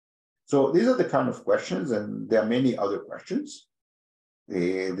 So these are the kind of questions, and there are many other questions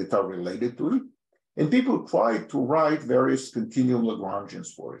that are related to it. And people try to write various continuum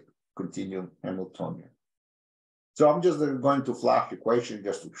Lagrangians for it, continuum Hamiltonian. So I'm just going to flash equation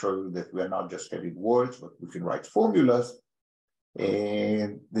just to show you that we're not just having words, but we can write formulas.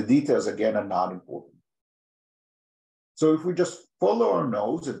 And the details, again, are not important. So if we just follow our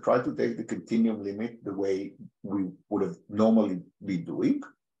nose and try to take the continuum limit the way we would have normally be doing,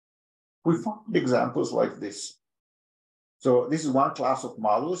 we find examples like this. So this is one class of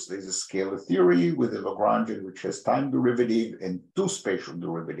models. There's a scalar theory with a Lagrangian which has time derivative and two spatial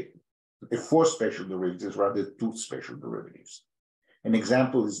derivatives, four spatial derivatives rather than two spatial derivatives. An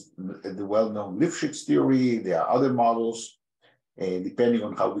example is the well-known Lifshitz theory. There are other models, depending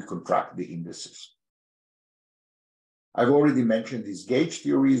on how we contract the indices. I've already mentioned these gauge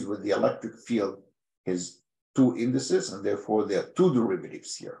theories where the electric field has two indices, and therefore there are two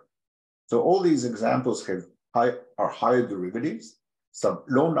derivatives here. So all these examples are higher derivatives. Some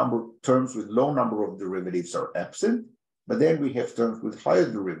low number terms with low number of derivatives are absent, but then we have terms with higher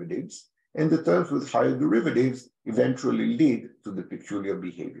derivatives, and the terms with higher derivatives eventually lead to the peculiar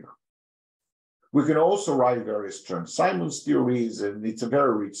behavior. We can also write various terms, Simon's theories, and it's a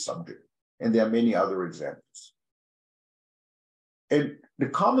very rich subject, and there are many other examples. And the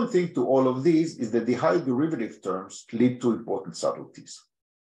common thing to all of these is that the high derivative terms lead to important subtleties.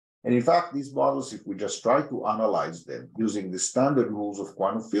 And in fact, these models, if we just try to analyze them using the standard rules of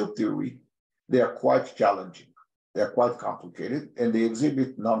quantum field theory, they are quite challenging. They're quite complicated, and they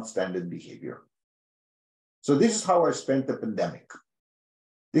exhibit non-standard behavior. So this is how I spent the pandemic.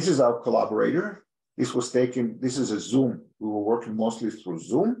 This is our collaborator. This is a Zoom. We were working mostly through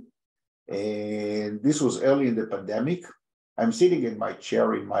Zoom. And this was early in the pandemic. I'm sitting in my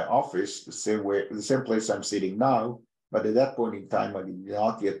chair in my office, the same place I'm sitting now. But at that point in time, I did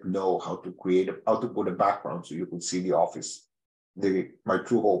not yet know how to put a background so you could see the office, my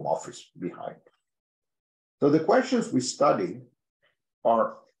true home office behind. So the questions we studied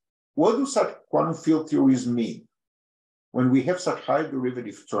are, what do such quantum field theories mean? When we have such high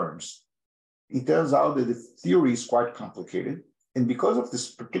derivative terms, it turns out that the theory is quite complicated. And because of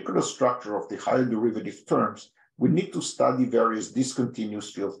this particular structure of the higher derivative terms, we need to study various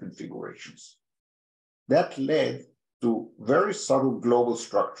discontinuous field configurations. That led to very subtle global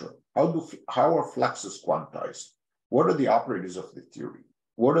structure. How are fluxes quantized? What are the operators of the theory?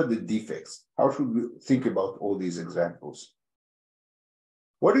 What are the defects? How should we think about all these examples?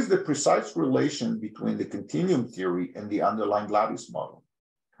 What is the precise relation between the continuum theory and the underlying lattice model?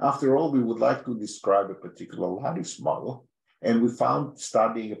 After all, we would like to describe a particular lattice model, and we found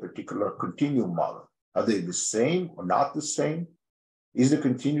studying a particular continuum model. Are they the same or not the same? Does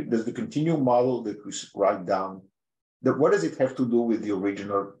the continuum model that we write down, what does it have to do with the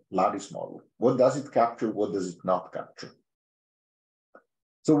original lattice model? What does it capture? What does it not capture?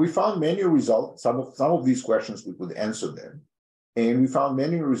 So we found many results. Some of these questions we could answer them. And we found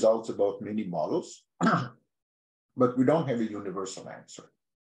many results about many models, but we don't have a universal answer.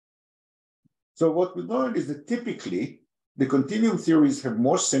 So what we learned is that typically the continuum theories have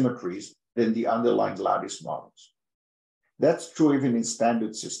more symmetries than the underlying lattice models. That's true even in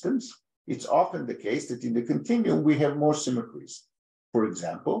standard systems. It's often the case that in the continuum we have more symmetries. For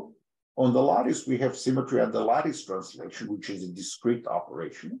example, on the lattice, we have symmetry under lattice translation, which is a discrete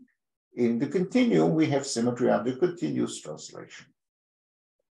operation. In the continuum, we have symmetry under continuous translation.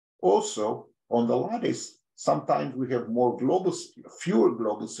 Also, on the lattice, sometimes we have fewer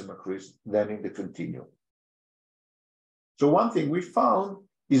global symmetries than in the continuum. So one thing we found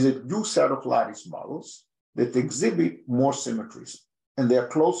is a new set of lattice models that exhibit more symmetries, and they are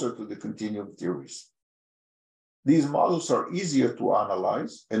closer to the continuum theories. These models are easier to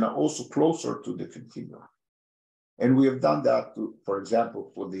analyze and are also closer to the continuum. And we have done that, for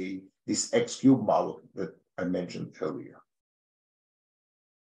example, for this X-cube model that I mentioned earlier.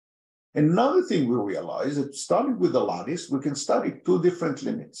 Another thing we realized that starting with the lattice, we can study two different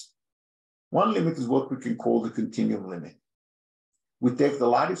limits. One limit is what we can call the continuum limit. We take the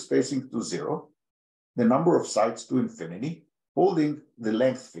lattice spacing to 0, the number of sites to infinity, holding the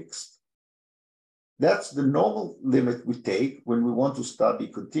length fixed. That's the normal limit we take when we want to study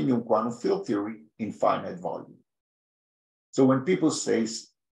continuum quantum field theory in finite volume. So when people say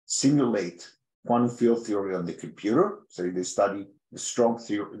simulate quantum field theory on the computer, say they study the strong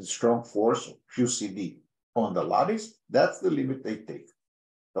force, or QCD, on the lattice, that's the limit they take.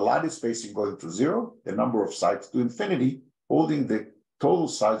 The lattice spacing going to 0, the number of sites to infinity, holding the total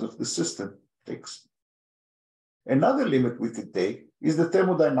size of the system fixed. Another limit we could take is the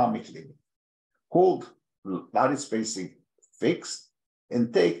thermodynamic limit. Hold lattice spacing fixed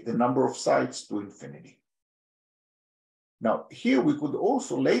and take the number of sites to infinity. Now, here we could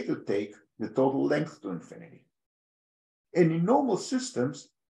also later take the total length to infinity. And in normal systems,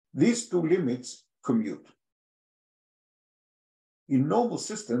 these two limits commute. In normal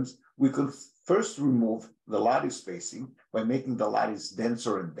systems, we could first remove the lattice spacing by making the lattice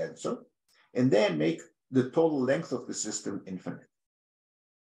denser and denser, and then make the total length of the system infinite.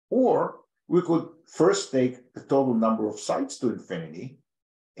 Or we could first take the total number of sites to infinity,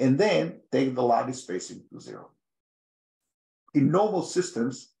 and then take the lattice spacing to 0. In normal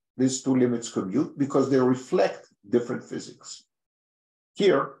systems, these two limits commute because they reflect different physics.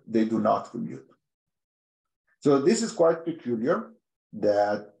 Here, they do not commute. So this is quite peculiar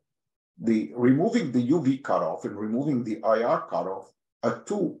that removing the UV cutoff and removing the IR cutoff are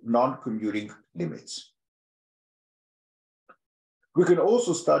two non-commuting limits. We can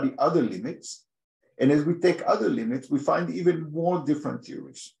also study other limits, and as we take other limits, we find even more different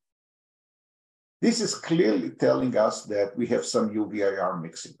theories. This is clearly telling us that we have some UV-IR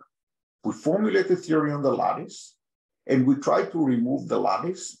mixing. We formulate a theory on the lattice, and we try to remove the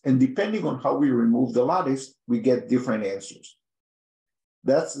lattice, and depending on how we remove the lattice, we get different answers.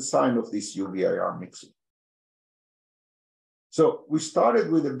 That's the sign of this UV-IR mixing. So we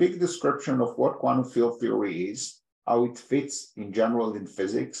started with a big description of what quantum field theory is, how it fits in general in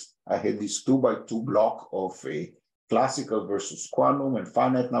physics. I had this 2x2 block of a classical versus quantum and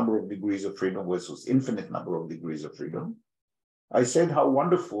finite number of degrees of freedom versus infinite number of degrees of freedom. I said how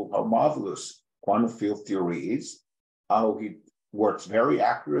wonderful, how marvelous quantum field theory is, how it works very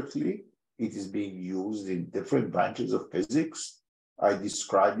accurately. It is being used in different branches of physics. I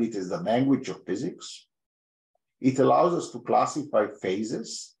described it as the language of physics. It allows us to classify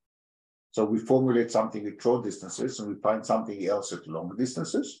phases. So we formulate something at short distances and we find something else at long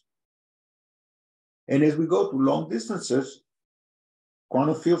distances. And as we go to long distances,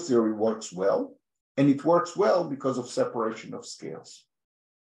 quantum field theory works well. And it works well because of separation of scales,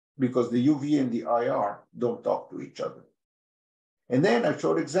 because the UV and the IR don't talk to each other. And then I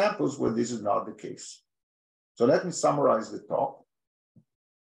showed examples where this is not the case. So let me summarize the talk.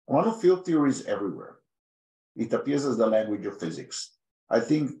 Quantum field theory is everywhere. It appears as the language of physics. I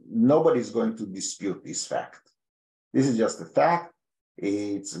think nobody's going to dispute this fact. This is just a fact.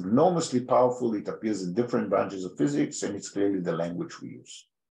 It's enormously powerful. It appears in different branches of physics, and it's clearly the language we use.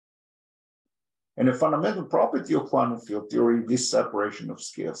 And a fundamental property of quantum field theory, this separation of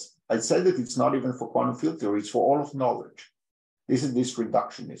scales. I said that it's not even for quantum field theory, it's for all of knowledge. This is this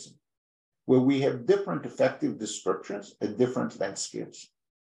reductionism, where we have different effective descriptions at different length scales.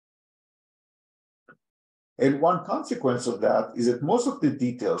 And one consequence of that is that most of the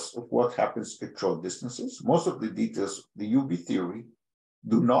details of what happens at short distances, most of the details of the UV theory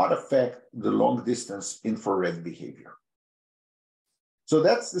do not affect the long distance infrared behavior. So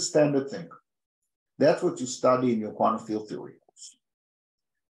that's the standard thing. That's what you study in your quantum field theory course.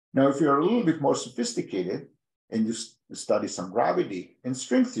 Now, if you're a little bit more sophisticated and you study some gravity and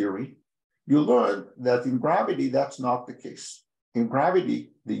string theory, you learn that in gravity, that's not the case. In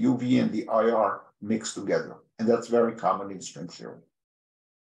gravity, the UV and the IR mix together, and that's very common in string theory.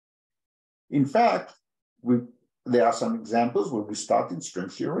 In fact, there are some examples where we start in string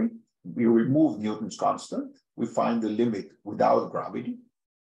theory, we remove Newton's constant, we find the limit without gravity,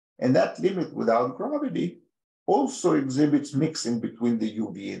 and that limit without gravity also exhibits mixing between the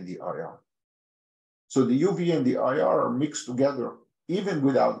UV and the IR. So the UV and the IR are mixed together even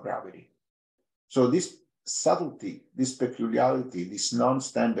without gravity. So this subtlety, this peculiarity, this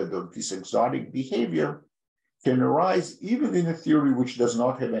non-standard or this exotic behavior can arise even in a theory which does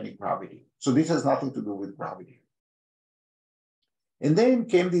not have any gravity. So this has nothing to do with gravity. And then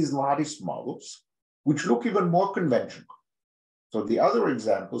came these lattice models, which look even more conventional. So the other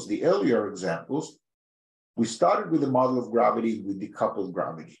examples, the earlier examples, we started with a model of gravity with decoupled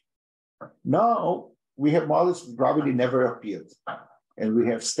gravity. Now we have models of gravity never appeared. And we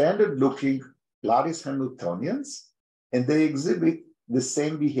have standard looking lattice Hamiltonians, and they exhibit the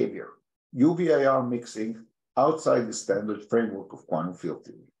same behavior, UVIR mixing outside the standard framework of quantum field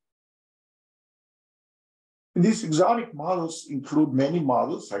theory. And these exotic models include many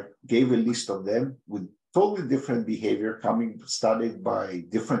models. I gave a list of them with totally different behavior studied by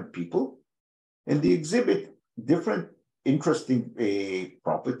different people. And they exhibit different interesting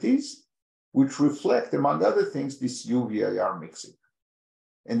properties, which reflect, among other things, this UVIR mixing.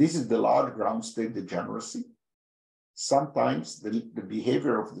 And this is the large ground state degeneracy. Sometimes the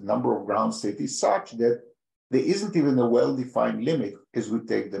behavior of the number of ground states is such that there isn't even a well-defined limit as we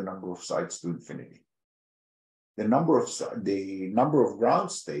take the number of sites to infinity. The number of ground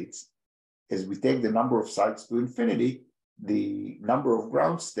states, as we take the number of sites to infinity, the number of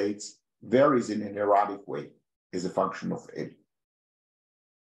ground states varies in an erratic way as a function of L.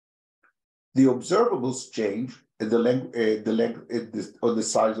 The observables change at the length, or the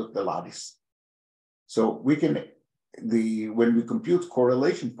size of the lattice. So we can, when we compute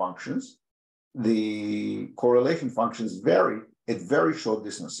correlation functions, the correlation functions vary at very short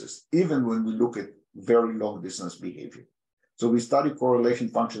distances, even when we look at very long distance behavior. So we study correlation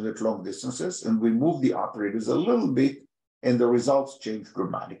functions at long distances, and we move the operators a little bit, and the results change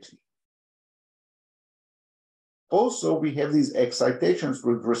dramatically. Also, we have these excitations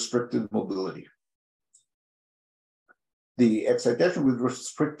with restricted mobility. The excitation with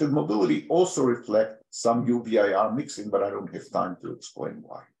restricted mobility also reflect some UVIR mixing, but I don't have time to explain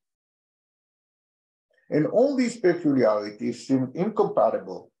why. And all these peculiarities seem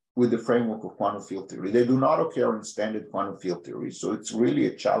incompatible with the framework of quantum field theory. They do not occur in standard quantum field theory, so it's really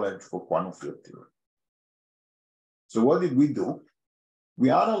a challenge for quantum field theory. So what did we do? We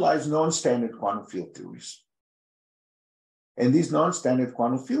analyzed non-standard quantum field theories. And these non-standard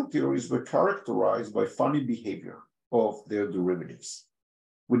quantum field theories were characterized by funny behavior of their derivatives.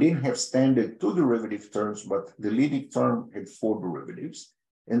 We didn't have standard two derivative terms, but the leading term had four derivatives.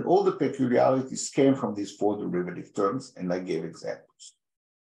 And all the peculiarities came from these four derivative terms, and I gave examples.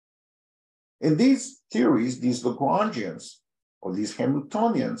 In these theories, these Lagrangians, or these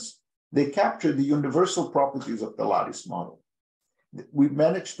Hamiltonians, they capture the universal properties of the lattice model. We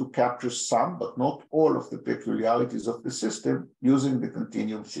managed to capture some, but not all, of the peculiarities of the system using the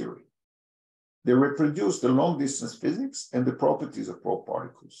continuum theory. They reproduce the long-distance physics and the properties of probe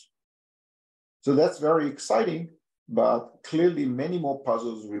particles. So that's very exciting, but clearly many more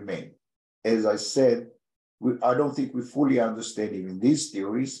puzzles remain. As I said, I don't think we fully understand even these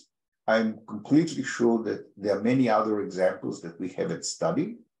theories. I'm completely sure that there are many other examples that we haven't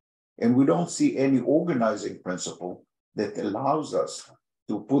studied, and we don't see any organizing principle that allows us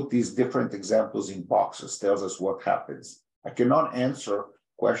to put these different examples in boxes, tells us what happens. I cannot answer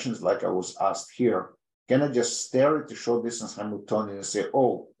questions like I was asked here. Can I just stare at the short distance Hamiltonian and say,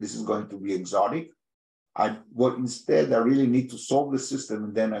 oh, this is going to be exotic? Instead, I really need to solve the system,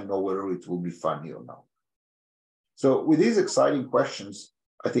 and then I know whether it will be funny or not. So with these exciting questions,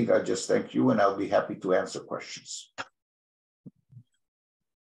 I think I just thank you, and I'll be happy to answer questions.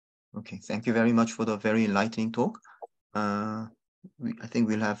 Okay, thank you very much for the very enlightening talk. I think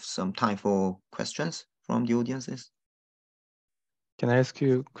we'll have some time for questions from the audiences. Can I ask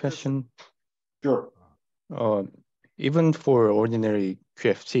you a question? Sure. Even for ordinary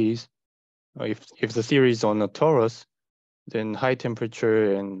QFTs, if the theory is on a torus, then high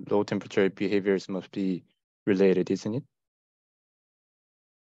temperature and low temperature behaviors must be related, isn't it?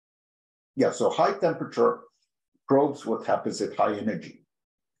 Yeah, so high temperature probes what happens at high energy.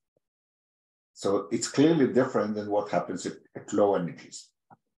 So it's clearly different than what happens at low energies.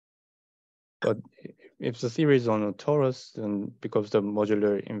 But if the theory is on a torus, then because the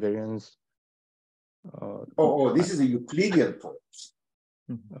modular invariance. This is a Euclidean torus.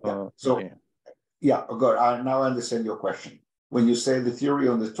 Okay. Yeah, good. Now I understand your question. When you say the theory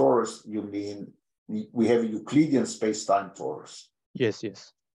on the torus, you mean we have a Euclidean space-time torus. Yes,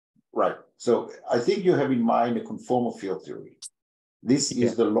 yes. Right. So I think you have in mind a conformal field theory. This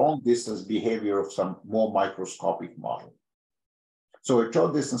is the long-distance behavior of some more microscopic model. So at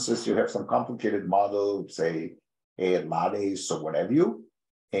short distances, you have some complicated model, say a lattice or whatever you.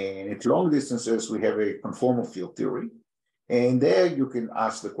 And at long distances, we have a conformal field theory. And there you can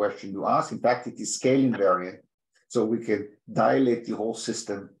ask the question you ask. In fact, it is scale invariant. So we can dilate the whole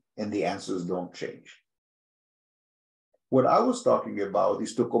system and the answers don't change. What I was talking about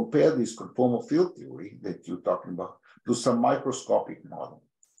is to compare this conformal field theory that you're talking about to some microscopic model.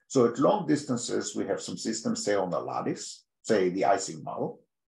 So at long distances, we have some systems, say on the lattice, say the Ising model,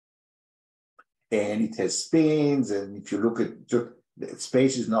 and it has spins. And if you look at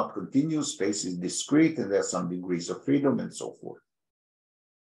space is not continuous, space is discrete, and there's some degrees of freedom and so forth.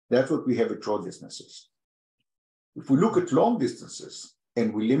 That's what we have at short distances. If we look at long distances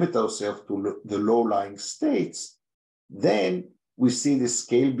and we limit ourselves to the low-lying states, then we see the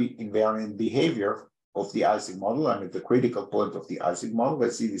scale invariant behavior of the Ising model. I'm at the critical point of the Ising model. I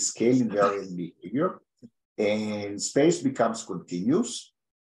see the scale invariant behavior, and space becomes continuous.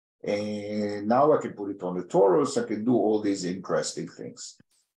 And now I can put it on a torus. I can do all these interesting things.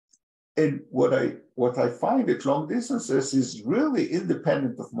 And what I find at long distances is really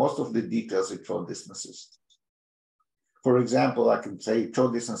independent of most of the details at short distances. For example, I can say at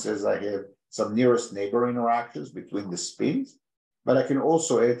short distances, I have some nearest neighbor interactions between the spins, but I can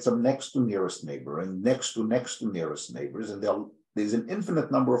also add some next to nearest neighbor and next to nearest neighbors. And there's an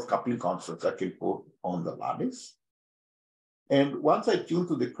infinite number of coupling constants I can put on the lattice. And once I tune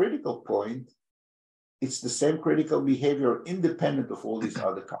to the critical point, it's the same critical behavior independent of all these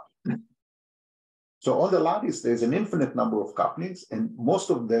other couplings. So on the lattice, there's an infinite number of couplings, and most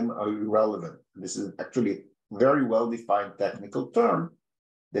of them are irrelevant. This is actually a very well-defined technical term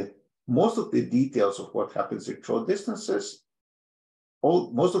that most of the details of what happens at short distances,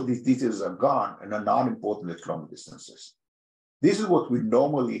 most of these details are gone and are not important at long distances. This is what we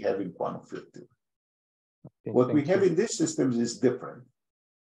normally have in quantum field theory. Okay, what we have in these systems is different.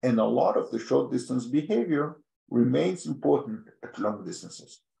 And a lot of the short distance behavior remains important at long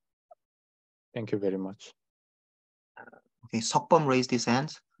distances. Thank you very much. Okay, Sokbom raised his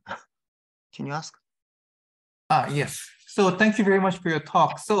hand. Can you ask? Yes. So thank you very much for your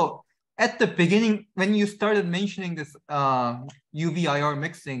talk. So at the beginning, when you started mentioning this UV-IR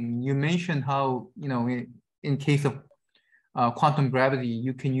mixing, you mentioned how, in case of quantum gravity,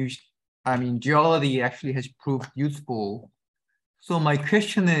 you can use, duality actually has proved useful. So my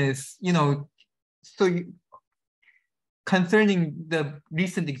question is, concerning the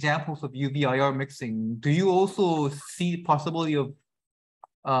recent examples of UV-IR mixing, do you also see the possibility of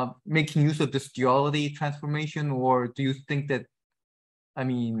making use of this duality transformation, or do you think that,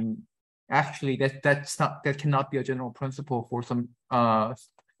 actually that cannot be a general principle for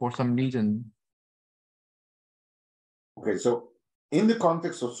some reason? Okay, so in the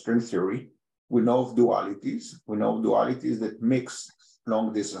context of string theory, we know of dualities. We know of dualities that mix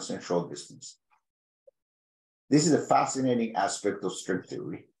long distance and short distance. This is a fascinating aspect of string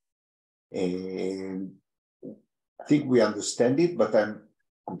theory. And I think we understand it, but I'm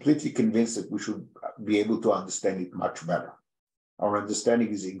completely convinced that we should be able to understand it much better. Our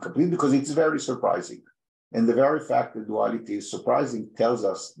understanding is incomplete because it's very surprising. And the very fact that duality is surprising tells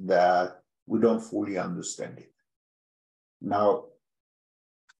us that we don't fully understand it. Now,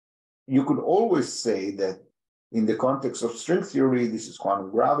 you could always say that in the context of string theory, this is quantum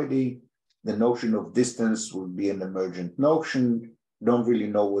gravity. The notion of distance would be an emergent notion. Don't really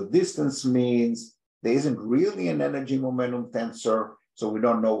know what distance means. There isn't really an energy momentum tensor, so we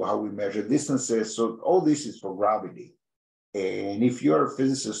don't know how we measure distances. So all this is for gravity. And if you're a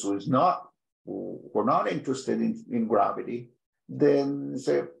physicist who is not interested in gravity, then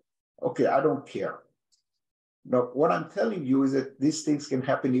say, okay, I don't care. Now, what I'm telling you is that these things can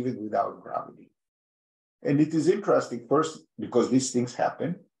happen even without gravity. And it is interesting, first, because these things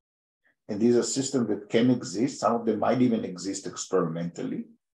happen, and these are systems that can exist. Some of them might even exist experimentally.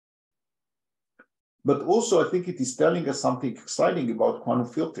 But also, I think it is telling us something exciting about quantum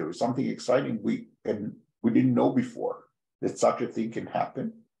field theory, something exciting we didn't know before, that such a thing can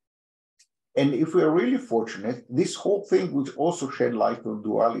happen. And if we are really fortunate, this whole thing will also shed light on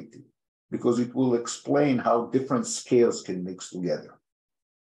duality, because it will explain how different scales can mix together.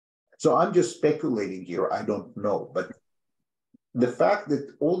 So I'm just speculating here, I don't know, but the fact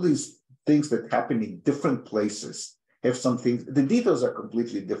that all these things that happen in different places have some things, the details are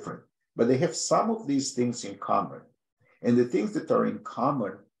completely different, but they have some of these things in common. And the things that are in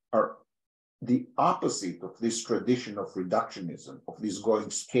common are the opposite of this tradition of reductionism, of this going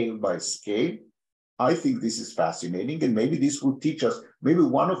scale by scale. I think this is fascinating, and maybe this will teach us, maybe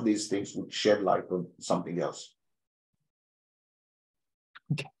one of these things would shed light on something else.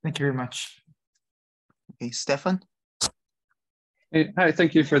 Okay, thank you very much. Okay, Stefan? Hey, hi,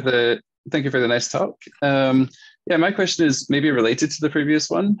 thank you for the nice talk. Yeah, my question is maybe related to the previous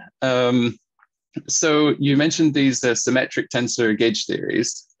one. So you mentioned these symmetric tensor gauge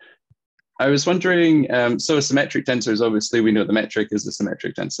theories. I was wondering, so a symmetric tensor is obviously, we know the metric is a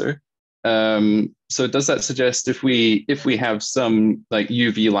symmetric tensor. So does that suggest if we have some like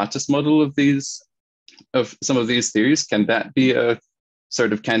UV lattice model of some of these theories, can that be a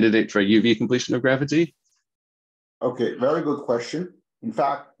sort of candidate for a UV completion of gravity? Okay, very good question. In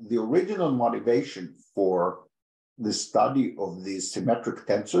fact, the original motivation for the study of these symmetric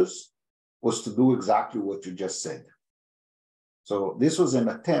tensors was to do exactly what you just said. So this was an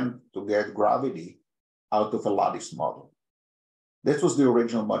attempt to get gravity out of a lattice model. This was the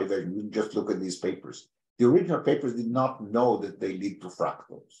original motivation. You just look at these papers. The original papers did not know that they lead to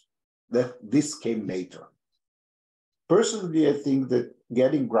fractals. That this came later. Personally, I think that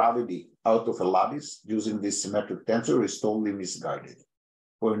getting gravity out of a lattice using this symmetric tensor is totally misguided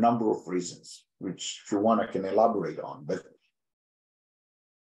for a number of reasons, which if you want, I can elaborate on. But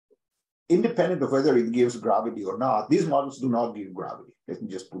independent of whether it gives gravity or not, these models do not give gravity. Let me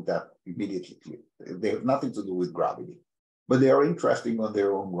just put that immediately clear. They have nothing to do with gravity, but they are interesting on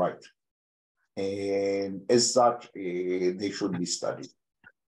their own right. And as such, they should be studied.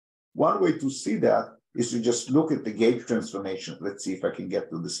 One way to see that is to just look at the gauge transformation. Let's see if I can get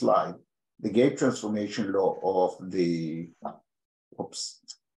to the slide. The gauge transformation law of the, oops,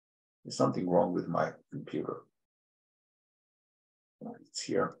 there's something wrong with my computer. It's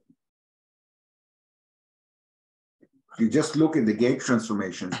here. If you just look at the gauge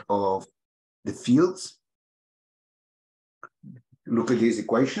transformation of the fields, look at these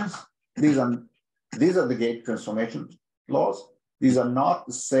equations. These are the gauge transformation laws. These are not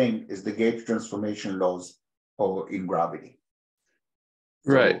the same as the gauge transformation laws in gravity.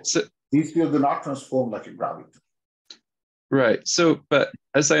 Right. So these fields do not transform like in gravity. Right. So, but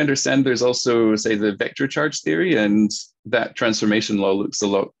as I understand, there's also, say, the vector charge theory, and that transformation law looks a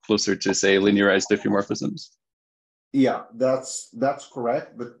lot closer to, say, linearized diffeomorphisms. Yeah, that's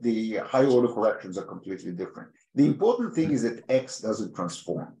correct, but the high order corrections are completely different. The important thing is that X doesn't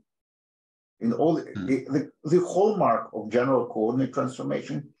transform. In all the hallmark of general coordinate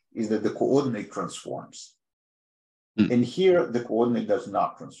transformation is that the coordinate transforms. And here the coordinate does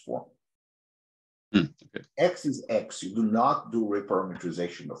not transform. Okay. X is X. You do not do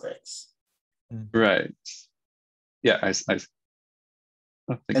reparametrization of X. Right. Yeah,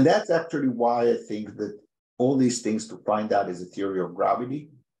 and that's actually why I think that all these things to find out as a theory of gravity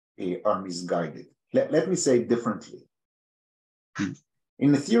are misguided. Let me say it differently.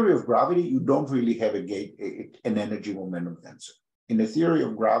 In the theory of gravity, you don't really have an energy momentum tensor. In the theory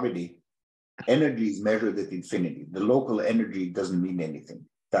of gravity, energy is measured at infinity. The local energy doesn't mean anything.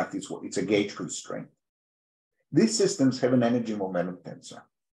 In fact, it's a gauge constraint. These systems have an energy momentum tensor.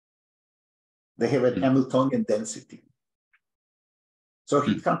 They have an Hamiltonian density. So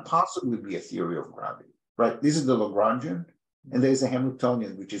it can't possibly be a theory of gravity, right? This is the Lagrangian, and there's a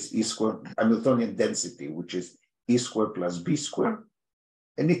Hamiltonian, which is E squared, Hamiltonian density, which is E squared plus B squared.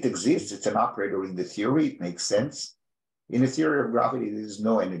 And it exists. It's an operator in the theory. It makes sense. In the theory of gravity, there is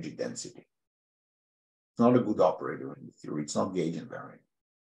no energy density. It's not a good operator in the theory. It's not gauge invariant.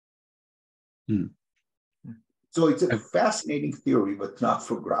 So it's a fascinating theory, but not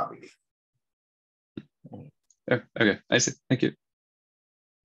for gravity. Okay, I see. Thank you.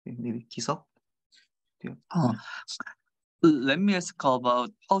 Maybe Kiso? Let me ask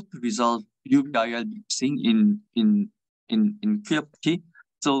about how to resolve UVIL mixing in QFT.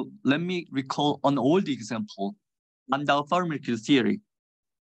 So let me recall an old example, Landau-Farmer-Kiel theory.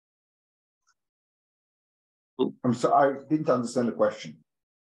 I'm sorry, I didn't understand the question.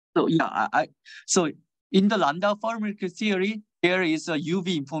 So yeah, so in the Landau-Farmer-Kiel theory, there is a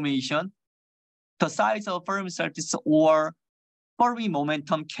UV information, the size of Fermi surface or Fermi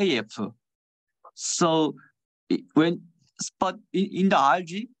momentum KF. So but in the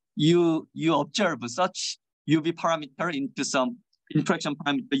RG, you observe such UV parameter into some interaction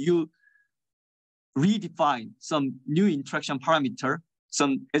parameter. You redefine some new interaction parameter.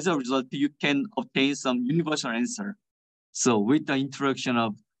 As a result, you can obtain some universal answer. So with the interaction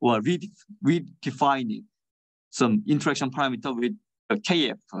of or redefining some interaction parameter with the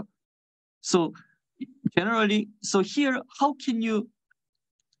KF. So generally, so here, how can you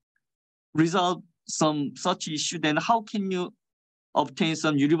resolve some such issue? Then how can you obtain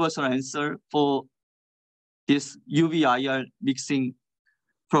some universal answer for this UV-IR mixing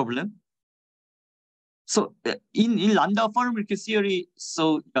problem? So in Landau-Farmer-Kiel theory,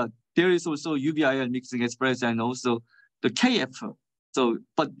 so there is also UV-IR mixing expressed and also the KF. So,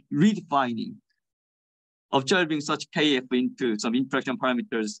 but redefining, observing such KF into some interaction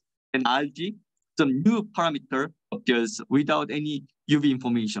parameters and RG, some new parameter appears without any UV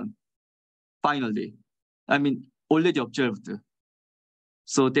information. Finally, I mean, already observed.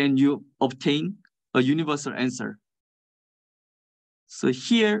 So then you obtain a universal answer. So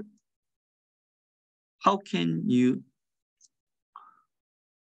here, how can you?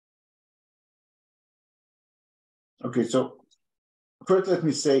 Okay, so first let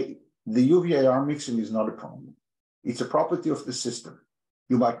me say the UV-IR mixing is not a problem. It's a property of the system.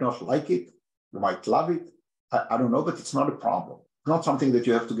 You might not like it, you might love it, I don't know, but it's not a problem. It's not something that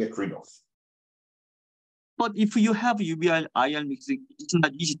you have to get rid of. But if you have UV-IR mixing, it's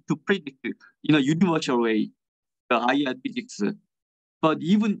not easy to predict, universal way, the IR physics. But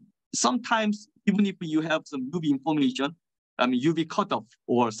even sometimes, even if you have some UV information, UV cutoff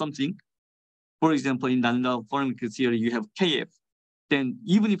or something, for example, in nonlinear parametric theory, you have KF. Then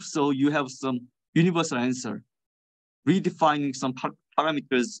even if so, you have some universal answer, redefining some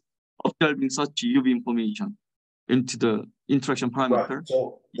parameters, observing such UV information into the interaction parameter. Right.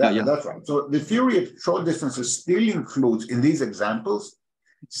 So that's right. So the theory of short distances still includes, in these examples,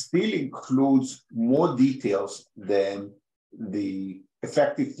 still includes more details than the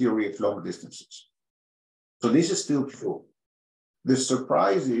effective theory of long distances. So this is still true. The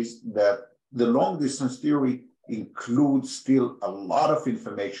surprise is that the long distance theory includes still a lot of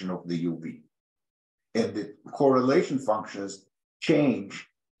information of the UV. And the correlation functions change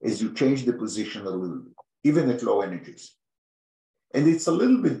as you change the position a little bit, even at low energies. And it's a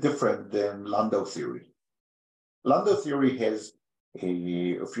little bit different than Landau theory. Landau theory has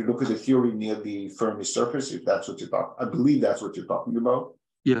if you look at the theory near the Fermi surface, if that's what you're talking, I believe that's what you're talking about.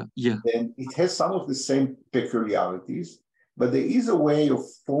 Yeah. Then it has some of the same peculiarities, but there is a way of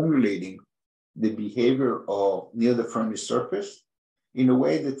formulating the behavior of near the Fermi surface in a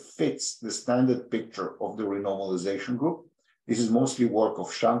way that fits the standard picture of the renormalization group. This is mostly work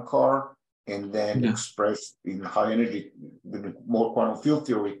of Shankar, and then expressed in high energy, the more quantum field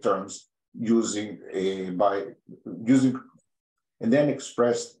theory terms, and then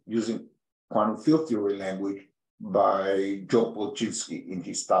expressed using quantum field theory language by Joe Polchinski in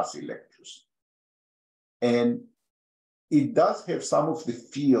his Stasi lectures. And it does have some of the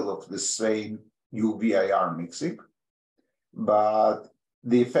feel of the same UV-IR mixing, but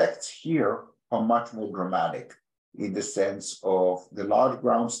the effects here are much more dramatic in the sense of the large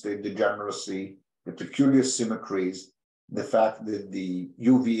ground state degeneracy, the peculiar symmetries, the fact that the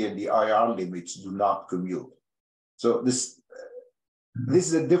UV and the IR limits do not commute. So this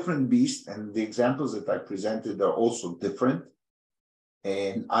is a different beast, and the examples that I presented are also different.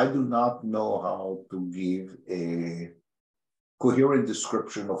 And I do not know how to give a coherent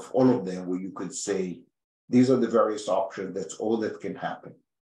description of all of them where you could say, these are the various options, that's all that can happen.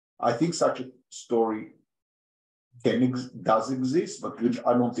 I think such a story does exist, but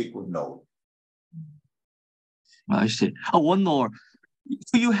I don't think we know. I see. One more.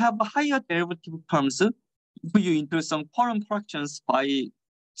 If you have higher derivative terms, if you introduce some quantum fractions by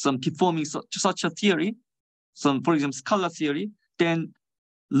some deforming such a theory, for example, scalar theory, then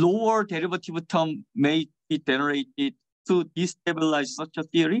lower derivative term may be generated to destabilize such a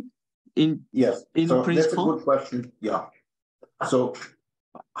theory in principle? That's a good question. Yeah. So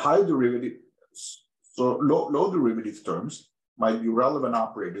high derivative, so low derivative terms might be relevant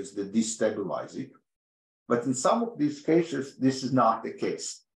operators that destabilize it. But in some of these cases, this is not the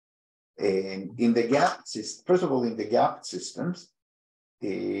case. And in the gap system, first of all, in the gap systems,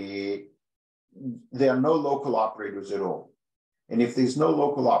 there are no local operators at all. And if there's no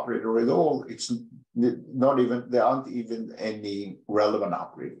local operator at all, it's not even, there aren't even any relevant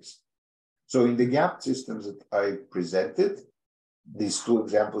operators. So in the gap systems that I presented, these two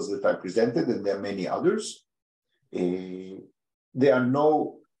examples that I presented, and there are many others, there are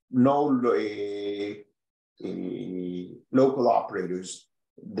no local operators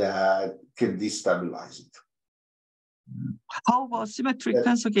that can destabilize it. How about symmetric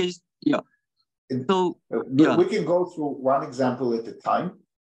tensor case? Yeah. So we can go through one example at a time.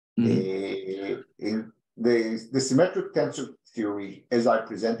 In the symmetric tensor theory, as I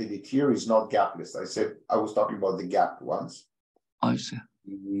presented it here, is not gapless. I said I was talking about the gapped ones. I see.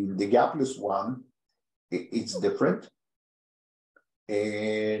 In the gapless one, it's different.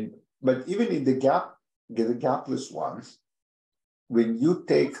 But even in the gapless ones, when you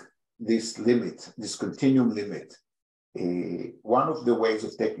take this limit, this continuum limit, one of the ways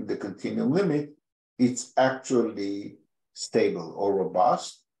of taking the continuum limit, it's actually stable or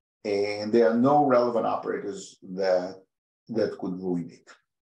robust, and there are no relevant operators that could ruin it.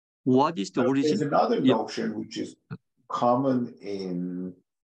 What is the origin? There's another notion which is common in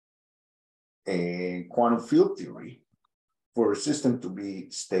quantum field theory for a system to be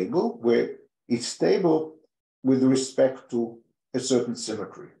stable, where it's stable with respect to a certain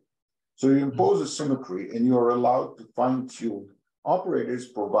symmetry. So you impose a symmetry and you're allowed to fine-tune operators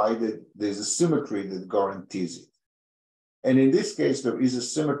provided there's a symmetry that guarantees it. And in this case, there is a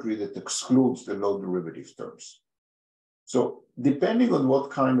symmetry that excludes the low derivative terms. So depending on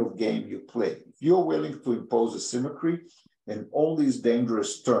what kind of game you play, if you're willing to impose a symmetry, then all these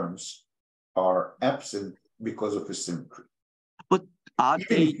dangerous terms are absent because of a symmetry. But are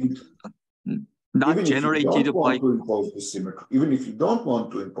they not generated by? Even if you don't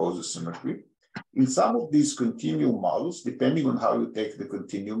want to impose a symmetry, in some of these continuum models, depending on how you take the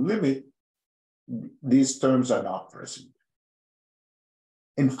continuum limit, these terms are not present.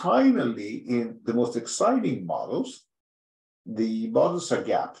 And finally, in the most exciting models, the models are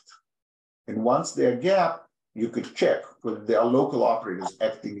gapped. And once they're gapped, you could check whether there are local operators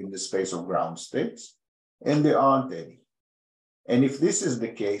acting in the space of ground states, and there aren't any. And if this is the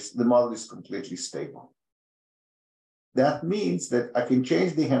case, the model is completely stable. That means that I can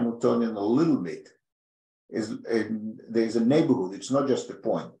change the Hamiltonian a little bit. There's a neighborhood, it's not just a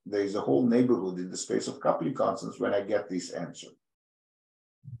point. There's a whole neighborhood in the space of coupling constants when I get this answer.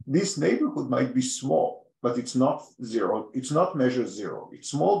 This neighborhood might be small, but it's not zero. It's not measure zero. It's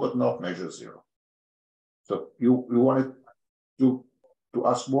small, but not measure zero. So you wanted to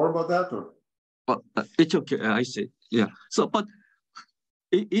ask more about that, or? Well, it's okay. I see. Yeah. So, but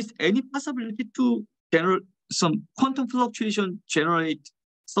is any possibility to generate some quantum fluctuation generate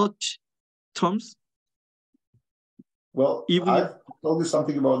such terms? Well, I've told you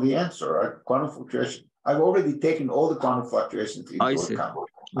something about the answer, right? Quantum fluctuation. I've already taken all the quantum fluctuations into account.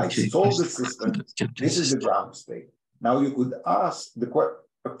 I solved the system. This is the ground state. Now you could ask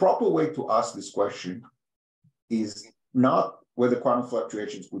a proper way to ask this question is not whether quantum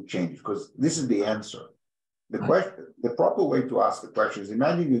fluctuations would change, because this is the answer. The proper way to ask the question is,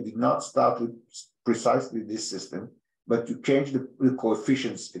 imagine you did not start with precisely this system, but you change the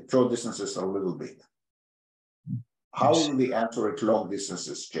coefficients at short distances a little bit. How will the answer at long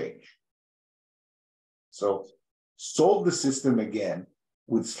distances change? So solve the system again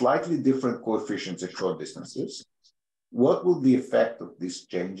with slightly different coefficients at short distances. What will the effect of this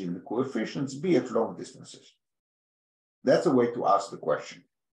change in the coefficients be at long distances? That's a way to ask the question.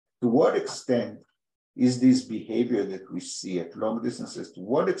 To what extent is this behavior that we see at long distances, to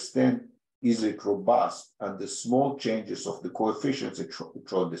what extent is it robust under small changes of the coefficients at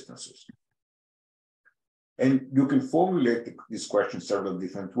short distances? And you can formulate this question several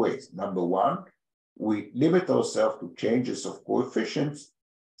different ways. Number one, we limit ourselves to changes of coefficients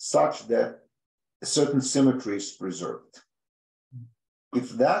such that a certain symmetry is preserved. If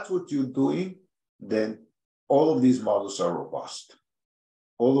that's what you're doing, then all of these models are robust.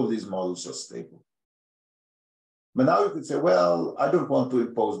 All of these models are stable. But now you could say, well, I don't want to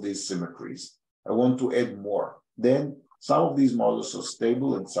impose these symmetries. I want to add more. Then some of these models are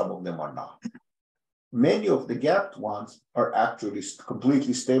stable and some of them are not. Many of the gapped ones are actually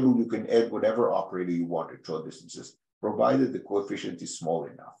completely stable. You can add whatever operator you want at short distances, provided the coefficient is small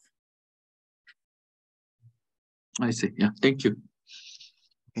enough. I see. Yeah, thank you.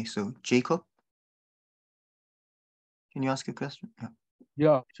 Okay, so Jacob, can you ask a question?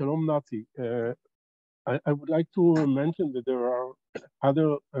 Yeah, Shalom Nati. I would like to mention that there are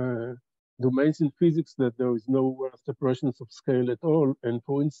other domains in physics that there is no separations of scale at all. And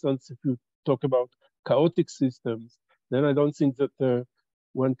for instance, if you talk about chaotic systems, then I don't think that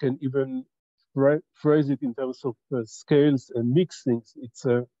one can even phrase it in terms of scales and mixings.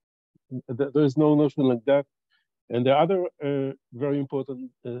 There is no notion like that. And the other very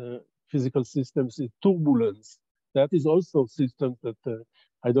important physical systems is turbulence. That is also systems that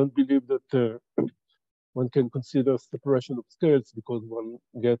I don't believe that one can consider separation of scales, because one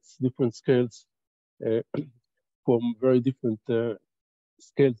gets different scales from very different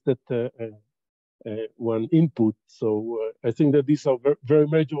scales that one input. So I think that these are very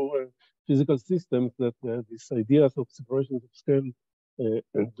major physical systems that these ideas of separations of scale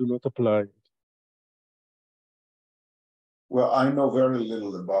do not apply. Well, I know very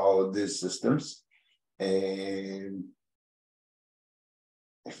little about these systems, and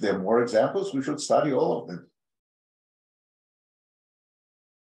if there are more examples, we should study all of them.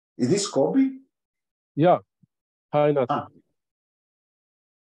 Is this Kobe? Yeah. Hi, Nati.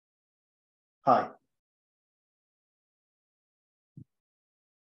 Hi.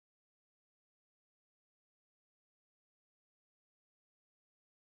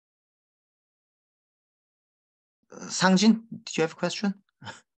 Sangjin, did you have a question?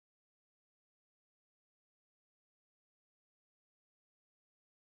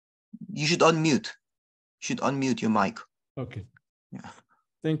 You should unmute. You should unmute your mic. Okay. Yeah.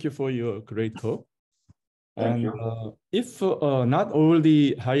 Thank you for your great talk. Thank you. If not all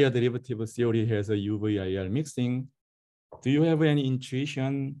the higher derivative theory has a UVIR mixing, do you have any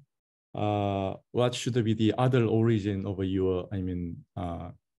intuition what should be the other origin of your,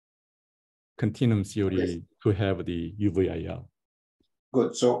 continuum theory to have the UVIR?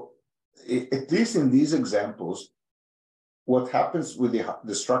 Good. So at least in these examples, what happens with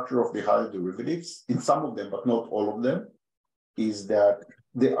the structure of the higher derivatives, in some of them, but not all of them, is that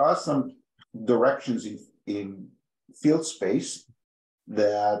there are some directions in field space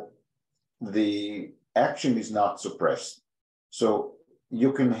that the action is not suppressed. So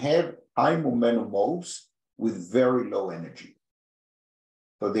you can have high momentum modes with very low energy.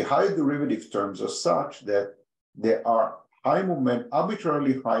 So the higher derivative terms are such that there are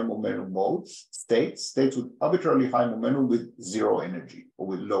arbitrarily high momentum modes, states with arbitrarily high momentum with zero energy or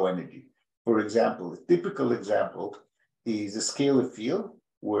with low energy. For example, a typical example is a scalar field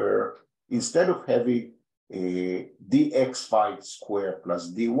where instead of having a dx phi square plus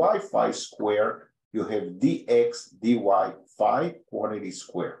dy phi square, you have dx dy phi quantity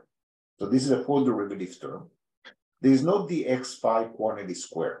square. So this is a full derivative term. There is no dx phi quantity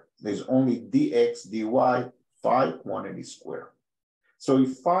square. There's only dx dy phi quantity square. So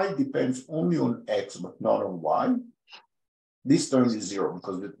if phi depends only on x but not on y, this term is zero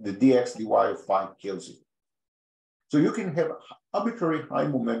because the dx dy of phi kills it. So you can have arbitrary high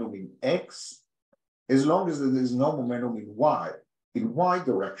momentum in x as long as there is no momentum in y. In y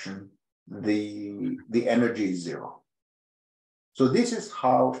direction, the energy is zero. So this is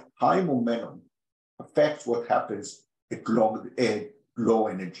how high momentum affects what happens at low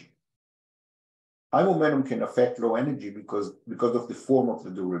energy. High momentum can affect low energy because of the form of the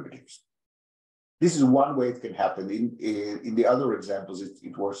derivatives. This is one way it can happen. In the other examples,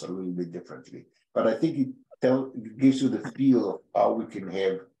 it works a little bit differently. But I think it gives you the feel of how we can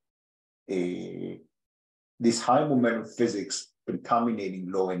have this high momentum physics contaminating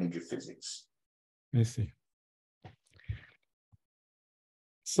low energy physics. I see.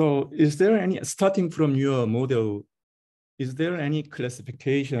 So is there any, starting from your model, is there any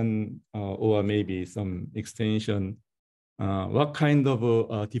classification or maybe some extension? What kind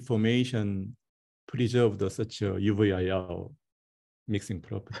of deformation preserved such a UVIR mixing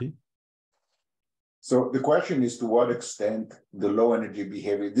property? So the question is to what extent the low energy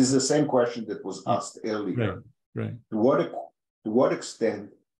behavior, this is the same question that was asked earlier. Right. To what extent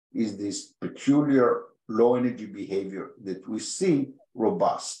is this peculiar low energy behavior that we see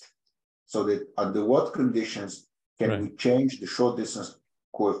robust? So that under what conditions can we change the short distance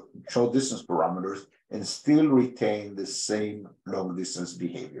parameters and still retain the same long distance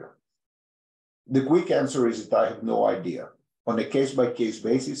behavior? The quick answer is that I have no idea. On a case-by-case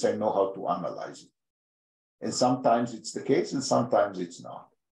basis, I know how to analyze it. And sometimes it's the case and sometimes it's not.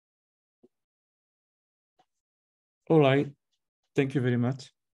 All right. Thank you very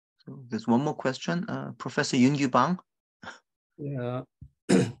much. So there's one more question. Professor Yoon-Gyu Bang. Yeah.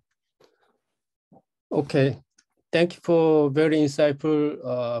 Okay. Thank you for very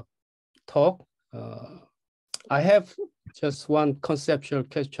insightful talk. I have just one conceptual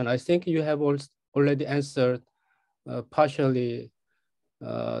question. I think you have already answered partially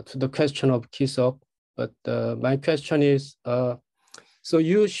to the question of Kisok, but my question is: so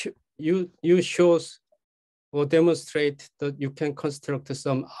you shows or demonstrate that you can construct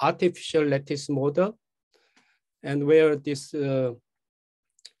some artificial lattice model, and where this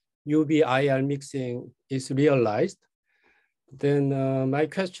UV-IR mixing is realized. Then my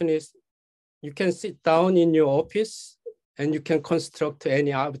question is, you can sit down in your office and you can construct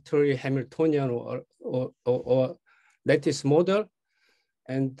any arbitrary Hamiltonian or lattice model,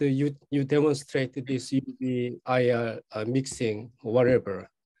 and you demonstrate this UV-IR mixing, whatever.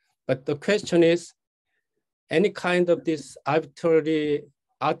 But the question is, any kind of this arbitrary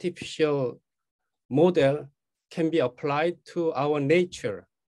artificial model can be applied to our nature,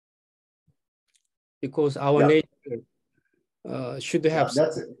 because our nature should have.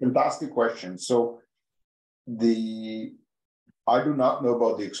 That's a fantastic question. So I do not know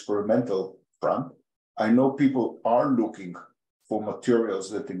about the experimental front. I know people are looking for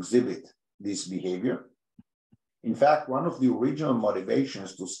materials that exhibit this behavior. In fact, one of the original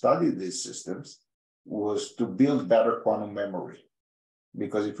motivations to study these systems was to build better quantum memory.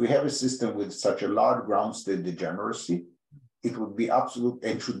 Because if we have a system with such a large ground state degeneracy, it would be absolute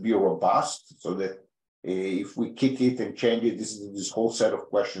and should be robust, so that if we kick it and change it, this whole set of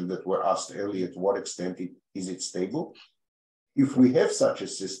questions that were asked earlier, to what extent is it stable? If we have such a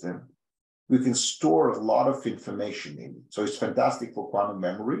system, we can store a lot of information in it. So it's fantastic for quantum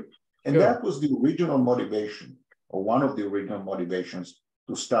memory. And that was the original motivation, or one of the original motivations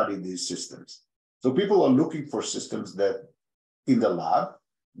to study these systems. So people are looking for systems that in the lab,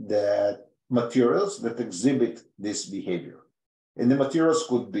 that materials that exhibit this behavior. And the materials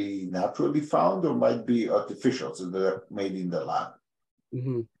could be naturally found or might be artificial, so they're made in the lab.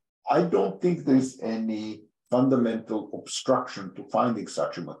 Mm-hmm. I don't think there's any fundamental obstruction to finding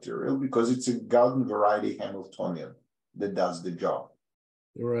such a material because it's a garden variety Hamiltonian that does the job.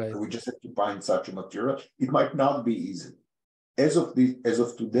 Right. So we just have to find such a material. It might not be easy. As of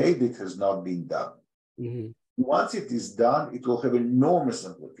today, it has not been done. Mm-hmm. Once it is done, it will have enormous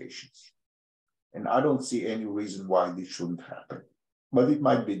implications. And I don't see any reason why this shouldn't happen. But it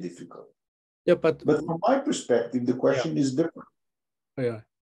might be difficult. Yeah, but from my perspective, the question is different. Yeah.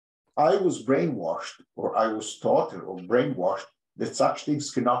 I was brainwashed, or I was taught or brainwashed that such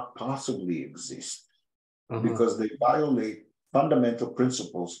things cannot possibly exist because they violate fundamental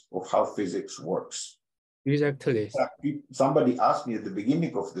principles of how physics works. Exactly. Somebody asked me at the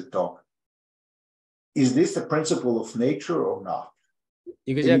beginning of the talk, is this a principle of nature or not?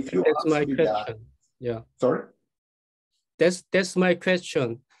 Exactly. That's my question. Yeah. Sorry? That's my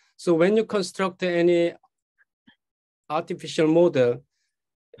question. So when you construct any artificial model,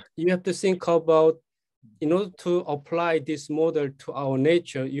 you have to think about, in order to apply this model to our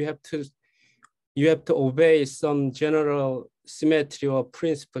nature, you have to obey some general symmetry or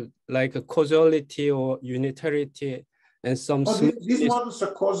principle like a causality or unitarity and some. These models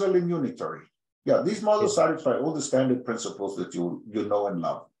are causal and unitary. Yeah, these models satisfy all the standard principles that you know and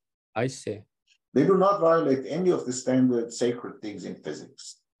love. I see. They do not violate any of the standard sacred things in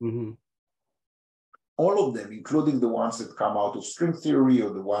physics. Mm-hmm. All of them, including the ones that come out of string theory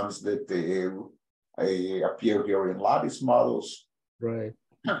or the ones that appear here in lattice models. Right.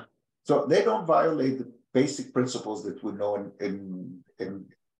 So they don't violate the basic principles that we know in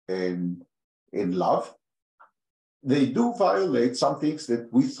love. They do violate some things that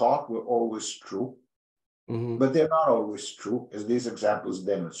we thought were always true, but they're not always true, as these examples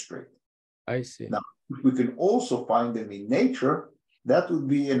demonstrate. I see. Now, if we can also find them in nature, that would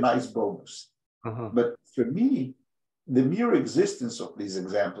be a nice bonus. But for me, the mere existence of these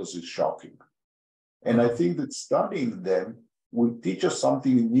examples is shocking. And I think that studying them will teach us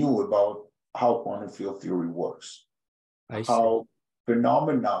something new about how quantum field theory works. How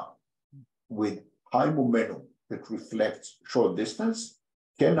phenomena with high momentum that reflects short distance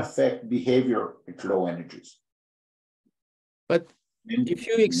can affect behavior at low energies. But if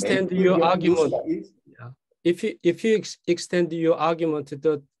you extend your argument, if you extend your argument to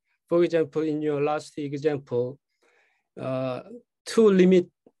the, for example, in your last example, two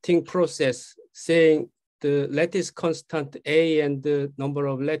limiting process saying the lattice constant A and the number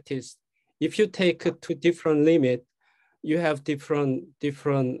of lattice, if you take two different limit, you have different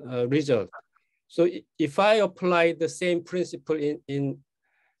result. So if I apply the same principle in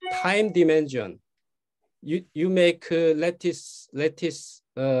time dimension, you make lattice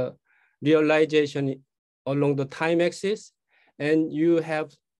realization along the time axis, and you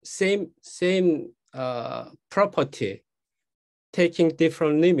have same property taking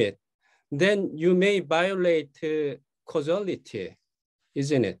different limit, then you may violate causality,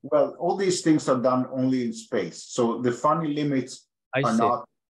 isn't it? Well, all these things are done only in space. So the funny limits are not,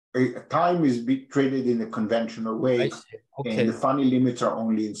 time is treated in a conventional way, and the funny limits are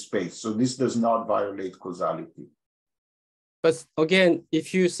only in space. So this does not violate causality. But again,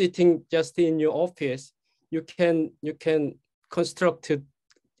 if you're sitting just in your office, you can construct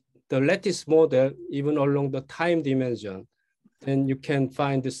the lattice model even along the time dimension, then you can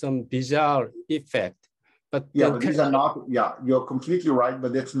find some bizarre effect. But these are not, you're completely right,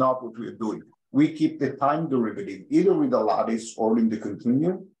 but that's not what we're doing. We keep the time derivative either with the lattice or in the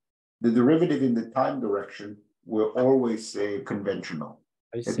continuum. The derivative in the time direction will always say conventional.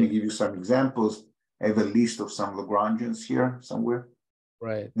 Let me give you some examples. I have a list of some Lagrangians here somewhere.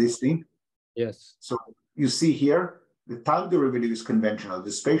 Right. This thing? Yes. So you see here, the time derivative is conventional.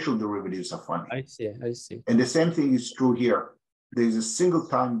 The spatial derivatives are funny. I see. And the same thing is true here. There's a single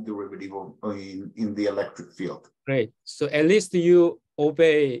time derivative in the electric field. Great. So at least you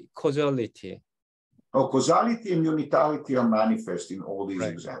obey causality. Oh, causality and unitarity are manifest in all these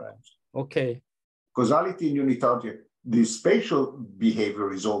examples. Right. Okay. Causality and unitarity, the spatial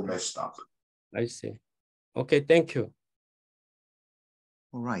behavior is all messed up. I see. Okay, thank you.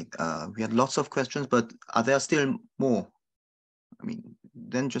 All right. We had lots of questions, but are there still more? I mean,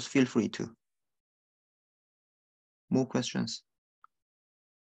 then just feel free to. More questions?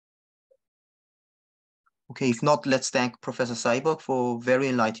 Okay, if not, let's thank Professor Seiberg for a very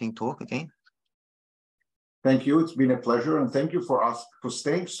enlightening talk again. Thank you. It's been a pleasure. And thank you for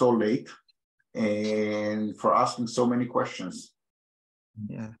staying so late and for asking so many questions.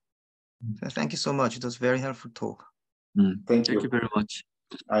 Yeah. Thank you so much. It was a very helpful talk. Thank you. Thank you very much.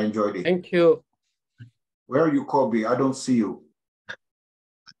 I enjoyed it. Thank you. Where are you, Kobe? I don't see you.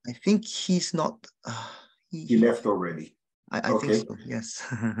 I think he's not. He left already. I Okay. think so. Yes.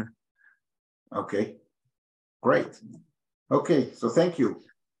 Okay. Great. Okay. So thank you.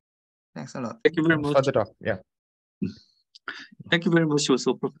 Thanks a lot. Thank you very much. For the talk. Yeah. Thank you very much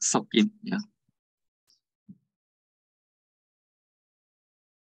also, Professor Kim. Yeah.